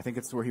 And I think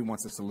it's where he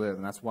wants us to live,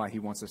 and that's why he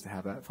wants us to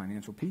have that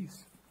financial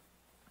peace.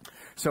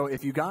 So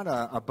if you got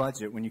a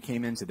budget when you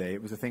came in today,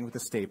 it was a thing with a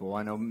staple.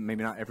 I know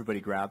maybe not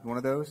everybody grabbed one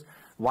of those.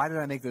 Why did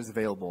I make those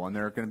available? And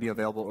they're going to be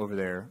available over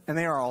there. And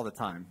they are all the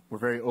time. We're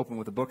very open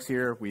with the books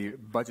here. We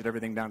budget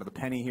everything down to the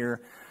penny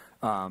here.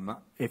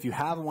 If you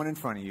have one in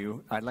front of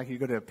you, I'd like you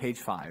to go to page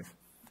 5,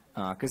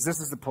 because this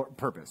is the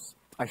purpose.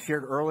 I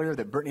shared earlier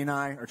that Brittany and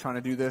I are trying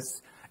to do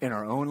this in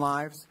our own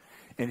lives.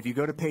 And if you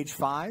go to page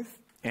 5,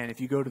 and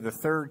if you go to the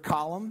third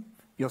column,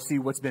 you'll see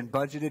what's been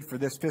budgeted for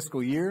this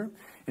fiscal year.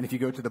 And if you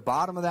go to the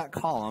bottom of that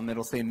column,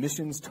 it'll say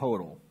missions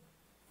total.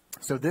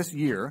 So this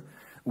year,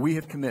 we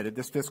have committed,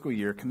 this fiscal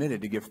year,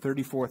 committed to give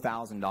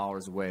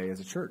 $34,000 away as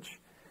a church,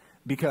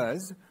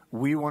 because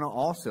we want to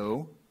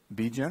also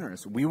be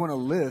generous. We want to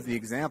live the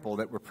example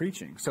that we're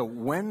preaching. So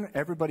when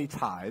everybody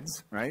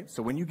tithes, right?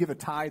 So when you give a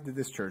tithe to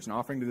this church, an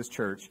offering to this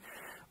church,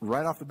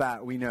 right off the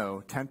bat, we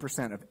know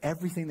 10% of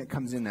everything that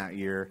comes in that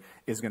year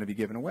is going to be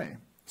given away.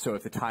 So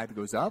if the tithe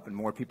goes up and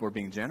more people are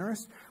being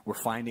generous, we're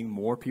finding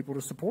more people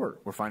to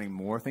support. We're finding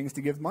more things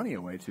to give money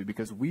away to,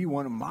 because we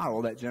want to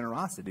model that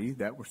generosity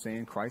that we're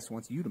saying Christ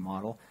wants you to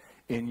model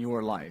in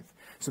your life.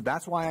 So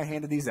that's why I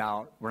handed these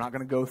out. We're not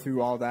going to go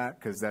through all that,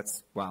 because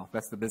that's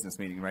the business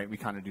meeting, right? We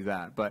kind of do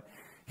that. But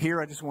here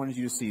I just wanted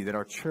you to see that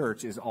our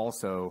church is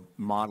also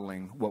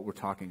modeling what we're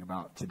talking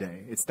about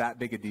today. It's that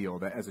big a deal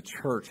that as a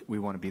church, we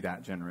want to be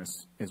that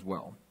generous as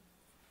well.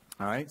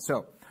 All right,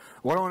 so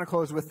what I want to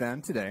close with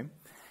then today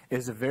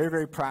is a very,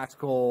 very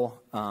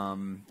practical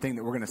thing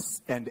that we're going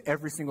to end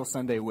every single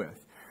Sunday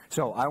with.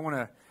 So I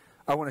want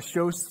to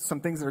show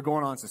some things that are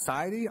going on in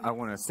society. I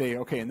want to say,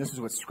 okay, and this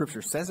is what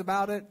Scripture says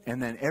about it.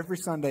 And then every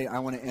Sunday, I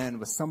want to end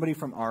with somebody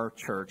from our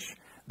church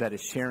that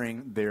is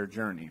sharing their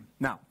journey.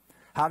 Now,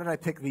 how did I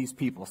pick these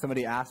people?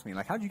 Somebody asked me,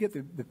 like, how did you get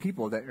the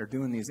people that are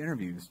doing these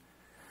interviews?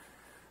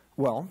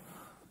 Well,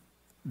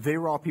 they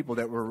were all people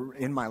that were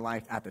in my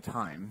life at the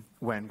time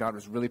when God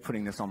was really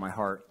putting this on my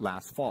heart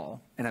last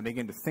fall. And I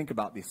began to think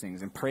about these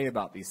things and pray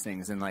about these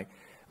things. And like,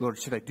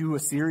 Lord, should I do a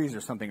series or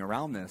something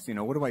around this? You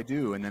know, what do I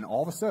do? And then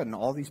all of a sudden,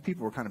 all these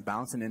people were kind of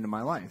bouncing into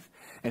my life.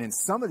 And in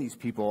some of these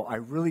people, I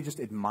really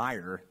just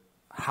admire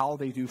how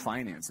they do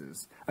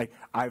finances. Like,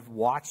 I've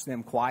watched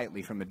them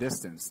quietly from a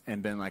distance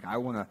and been like, I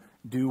want to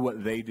do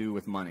what they do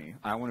with money.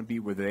 I want to be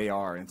where they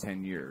are in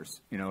 10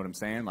 years. You know what I'm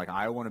saying? Like,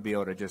 I want to be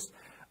able to just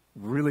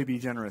really be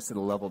generous to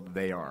the level that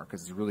they are,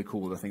 because it's really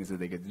cool the things that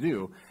they get to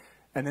do.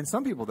 And then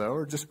some people, though,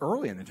 are just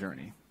early in the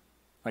journey.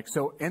 Like,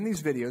 so in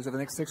these videos over the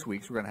next 6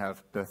 weeks, we're going to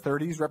have the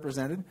 30s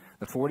represented,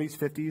 the 40s,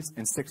 50s,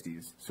 and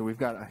 60s. So we've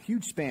got a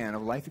huge span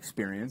of life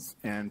experience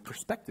and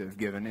perspective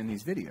given in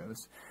these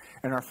videos.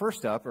 And our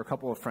first up are a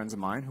couple of friends of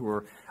mine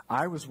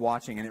I was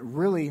watching, and it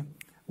really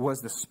was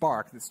the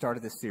spark that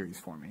started this series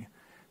for me.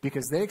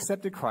 Because they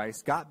accepted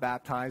Christ, got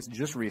baptized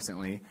just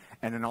recently,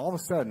 and then all of a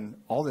sudden,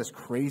 all this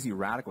crazy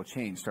radical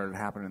change started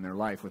happening in their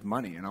life with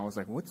money. And I was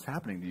like, what's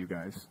happening to you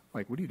guys?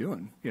 Like, what are you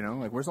doing? You know,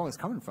 like, where's all this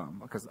coming from?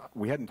 Because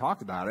we hadn't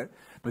talked about it,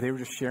 but they were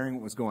just sharing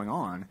what was going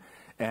on.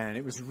 And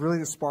it was really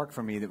the spark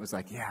for me that was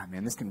like, yeah,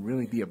 man, this can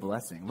really be a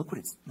blessing. Look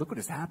what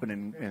is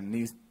happening in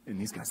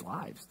these guys'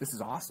 lives. This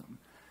is awesome.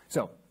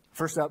 So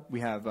first up, we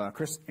have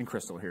Chris and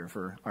Crystal here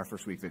for our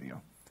first week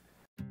video.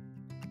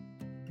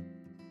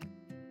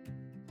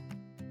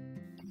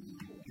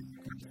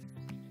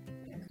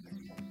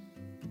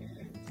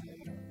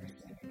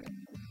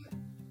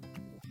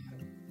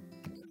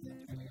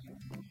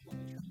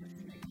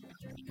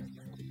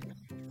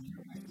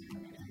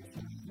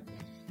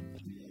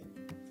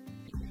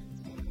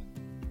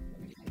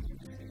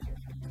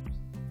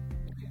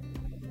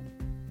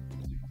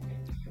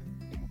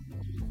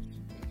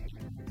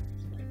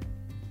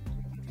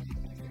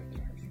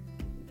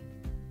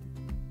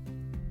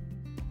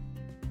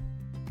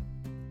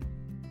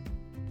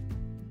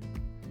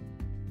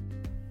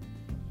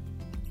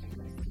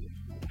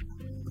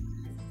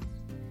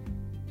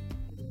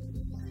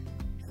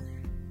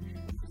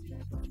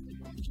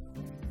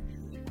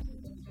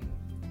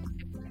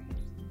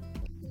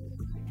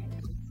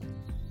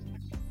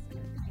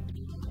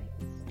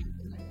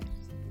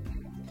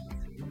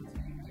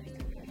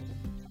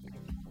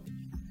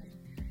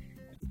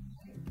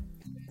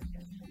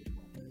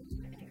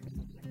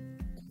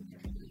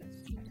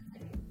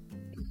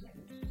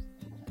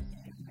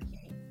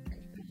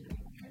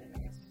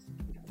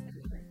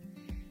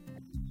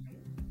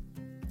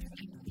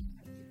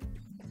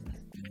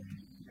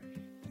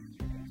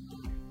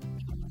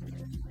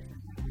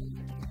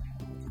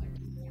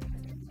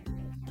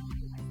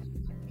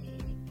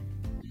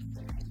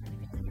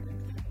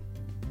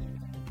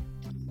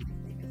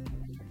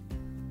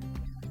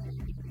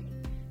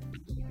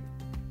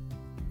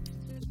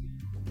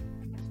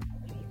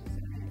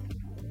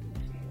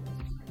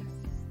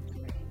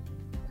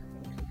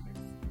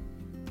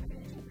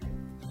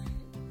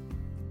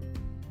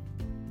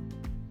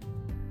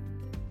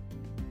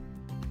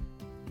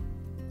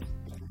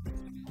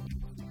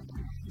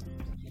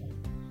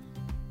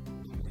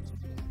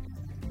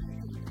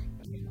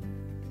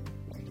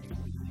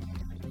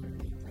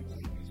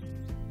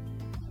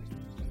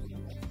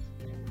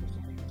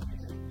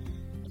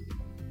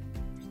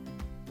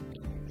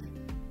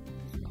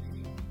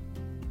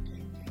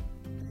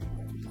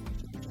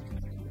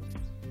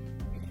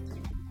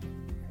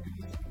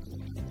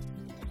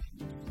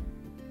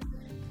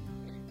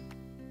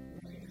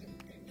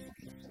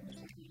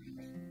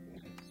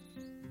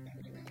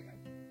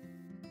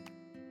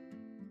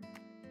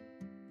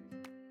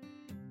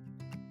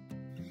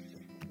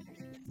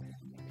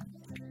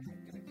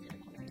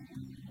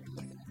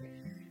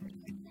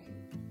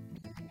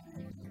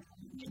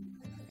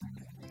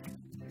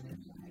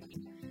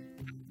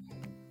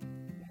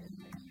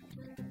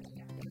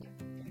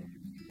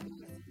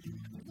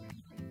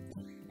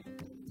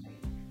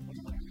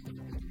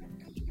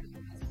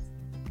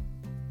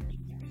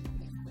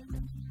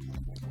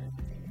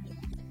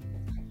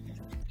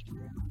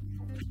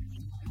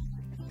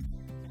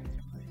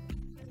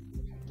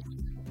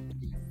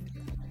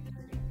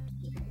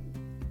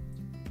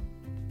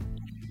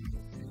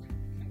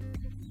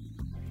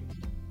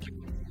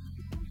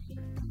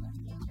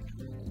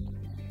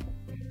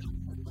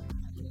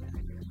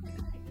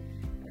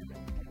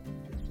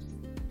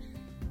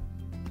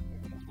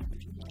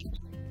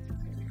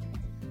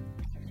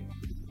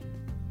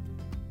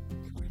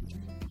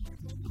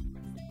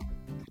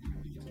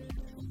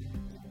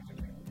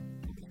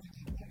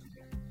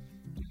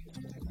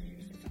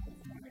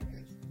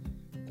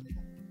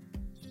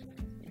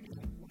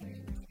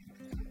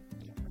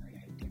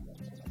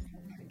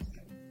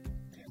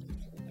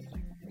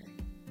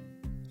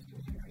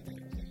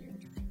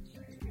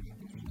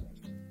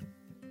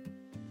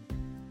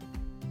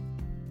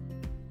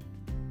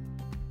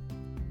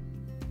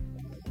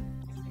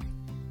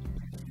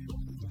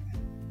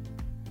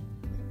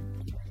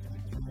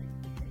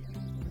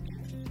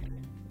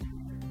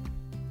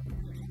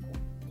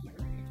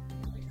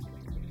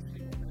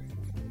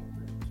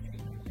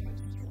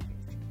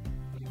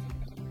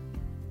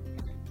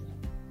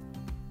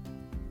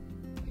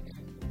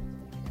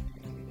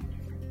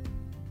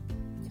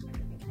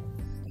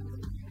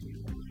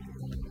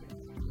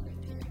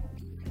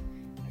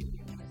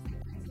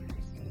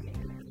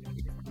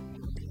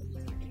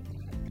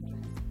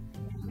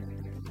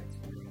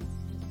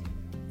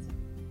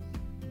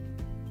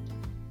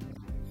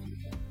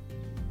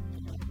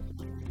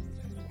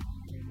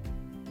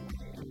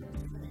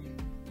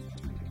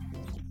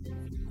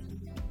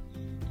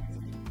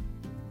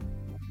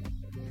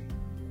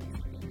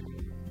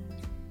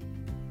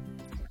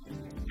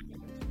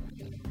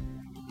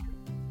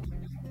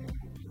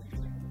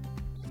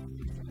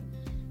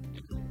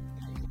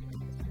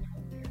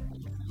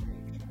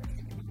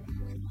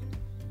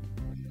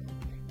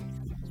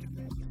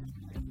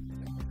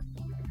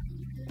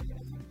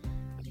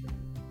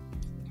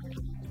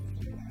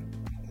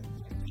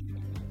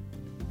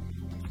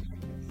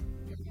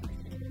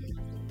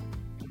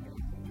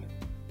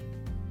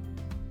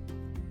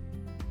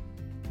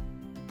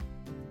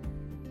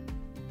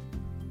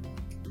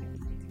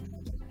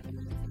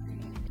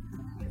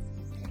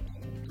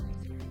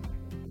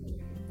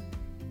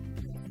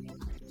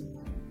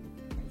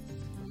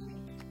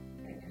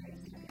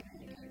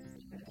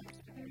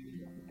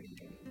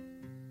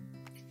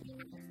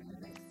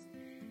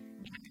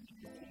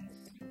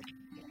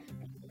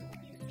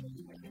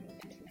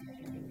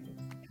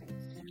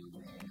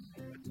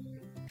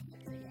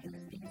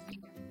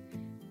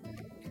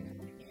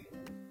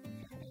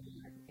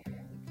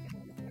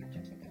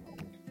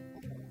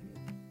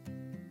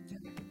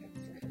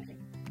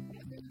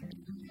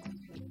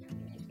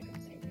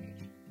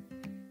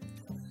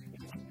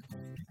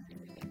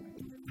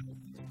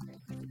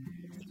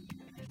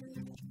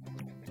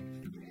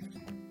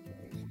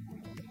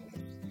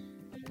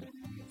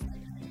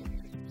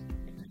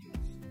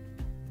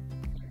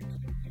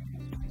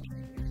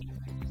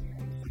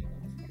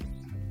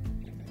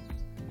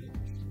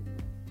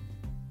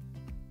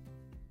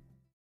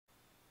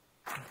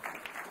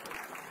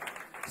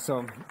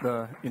 So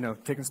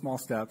taking small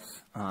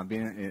steps,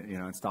 being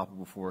an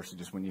unstoppable force,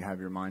 just when you have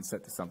your mind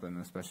set to something,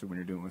 especially when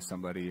you're doing it with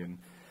somebody. And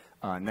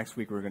next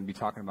week we're going to be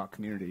talking about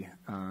community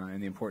and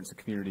the importance of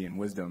community and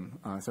wisdom.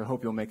 So I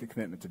hope you'll make a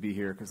commitment to be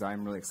here, because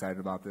I'm really excited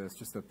about this.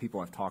 Just the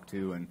people I've talked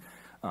to and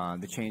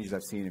the changes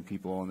I've seen in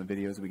people and the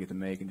videos that we get to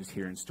make and just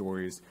hearing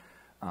stories.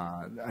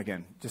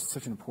 Again, just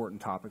such an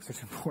important topic,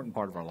 such an important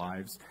part of our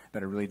lives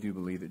that I really do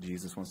believe that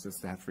Jesus wants us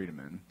to have freedom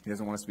in. He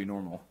doesn't want us to be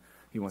normal.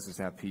 He wants us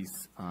to have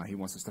peace. He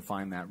wants us to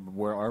find that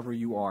wherever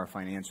you are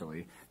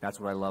financially. That's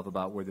what I love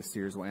about where the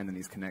series will end in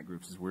these Connect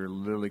groups, is we're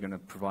literally going to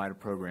provide a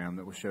program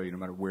that will show you, no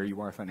matter where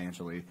you are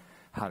financially,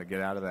 how to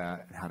get out of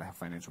that and how to have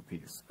financial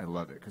peace. I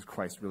love it, because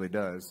Christ really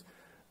does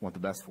want the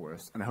best for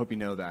us. And I hope you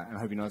know that. And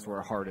I hope you know that's where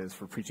our heart is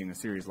for preaching a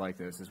series like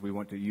this, is we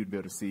want you to be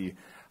able to see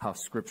how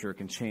Scripture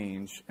can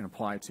change and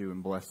apply to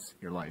and bless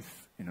your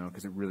life,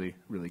 because it really,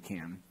 really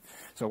can.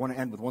 So I want to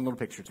end with one little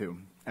picture, too,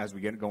 as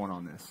we get going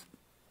on this.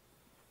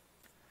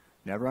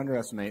 Never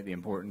underestimate the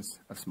importance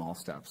of small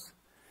steps.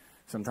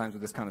 Sometimes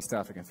with this kind of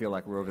stuff, it can feel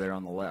like we're over there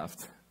on the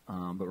left.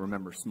 But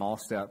remember, small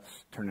steps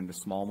turn into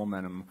small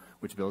momentum,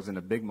 which builds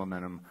into big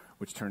momentum,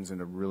 which turns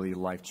into really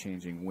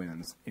life-changing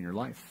wins in your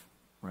life,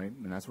 right?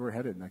 And that's where we're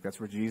headed. That's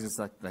where Jesus,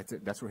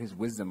 that's where his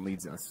wisdom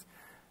leads us.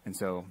 And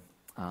so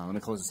let me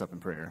close this up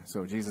in prayer.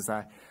 So Jesus,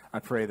 I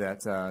pray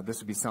that this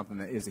would be something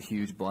that is a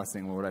huge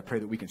blessing, Lord. I pray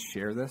that we can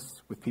share this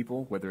with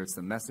people, whether it's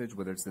the message,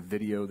 whether it's the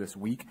video this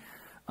week,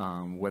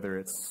 whether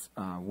it's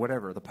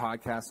whatever, the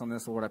podcast on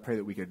this, Lord. I pray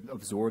that we could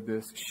absorb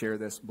this, share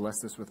this,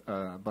 bless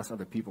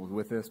other people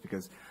with this,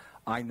 because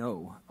I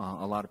know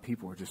a lot of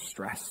people are just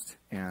stressed,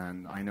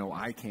 and I know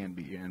I can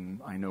be,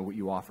 and I know what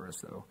you offer us,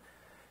 though.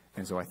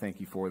 And so I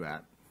thank you for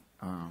that,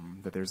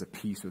 that there's a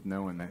peace with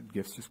knowing that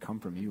gifts just come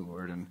from you,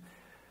 Lord, and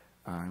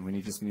we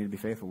just need to be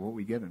faithful with what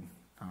we're given.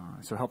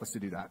 So help us to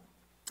do that.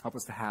 Help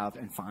us to have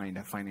and find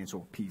a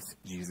financial peace,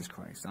 Jesus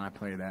Christ. And I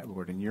pray that,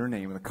 Lord, in your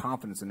name, with the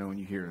confidence of knowing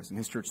you hear us. And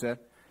his church said,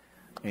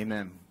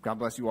 amen. God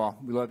bless you all.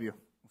 We love you.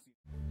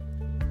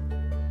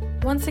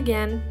 Once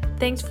again,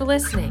 thanks for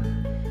listening.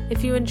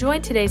 If you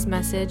enjoyed today's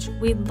message,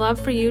 we'd love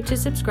for you to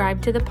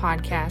subscribe to the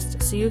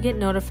podcast so you get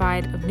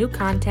notified of new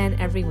content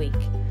every week.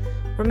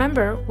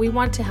 Remember, we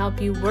want to help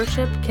you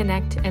worship,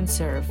 connect, and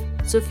serve.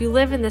 So if you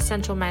live in the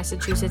Central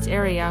Massachusetts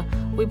area,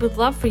 we would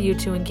love for you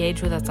to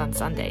engage with us on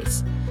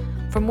Sundays.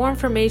 For more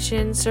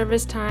information,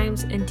 service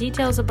times, and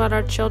details about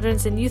our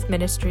children's and youth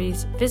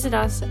ministries, visit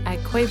us at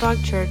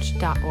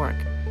quaybogchurch.org.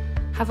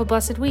 Have a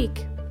blessed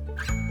week.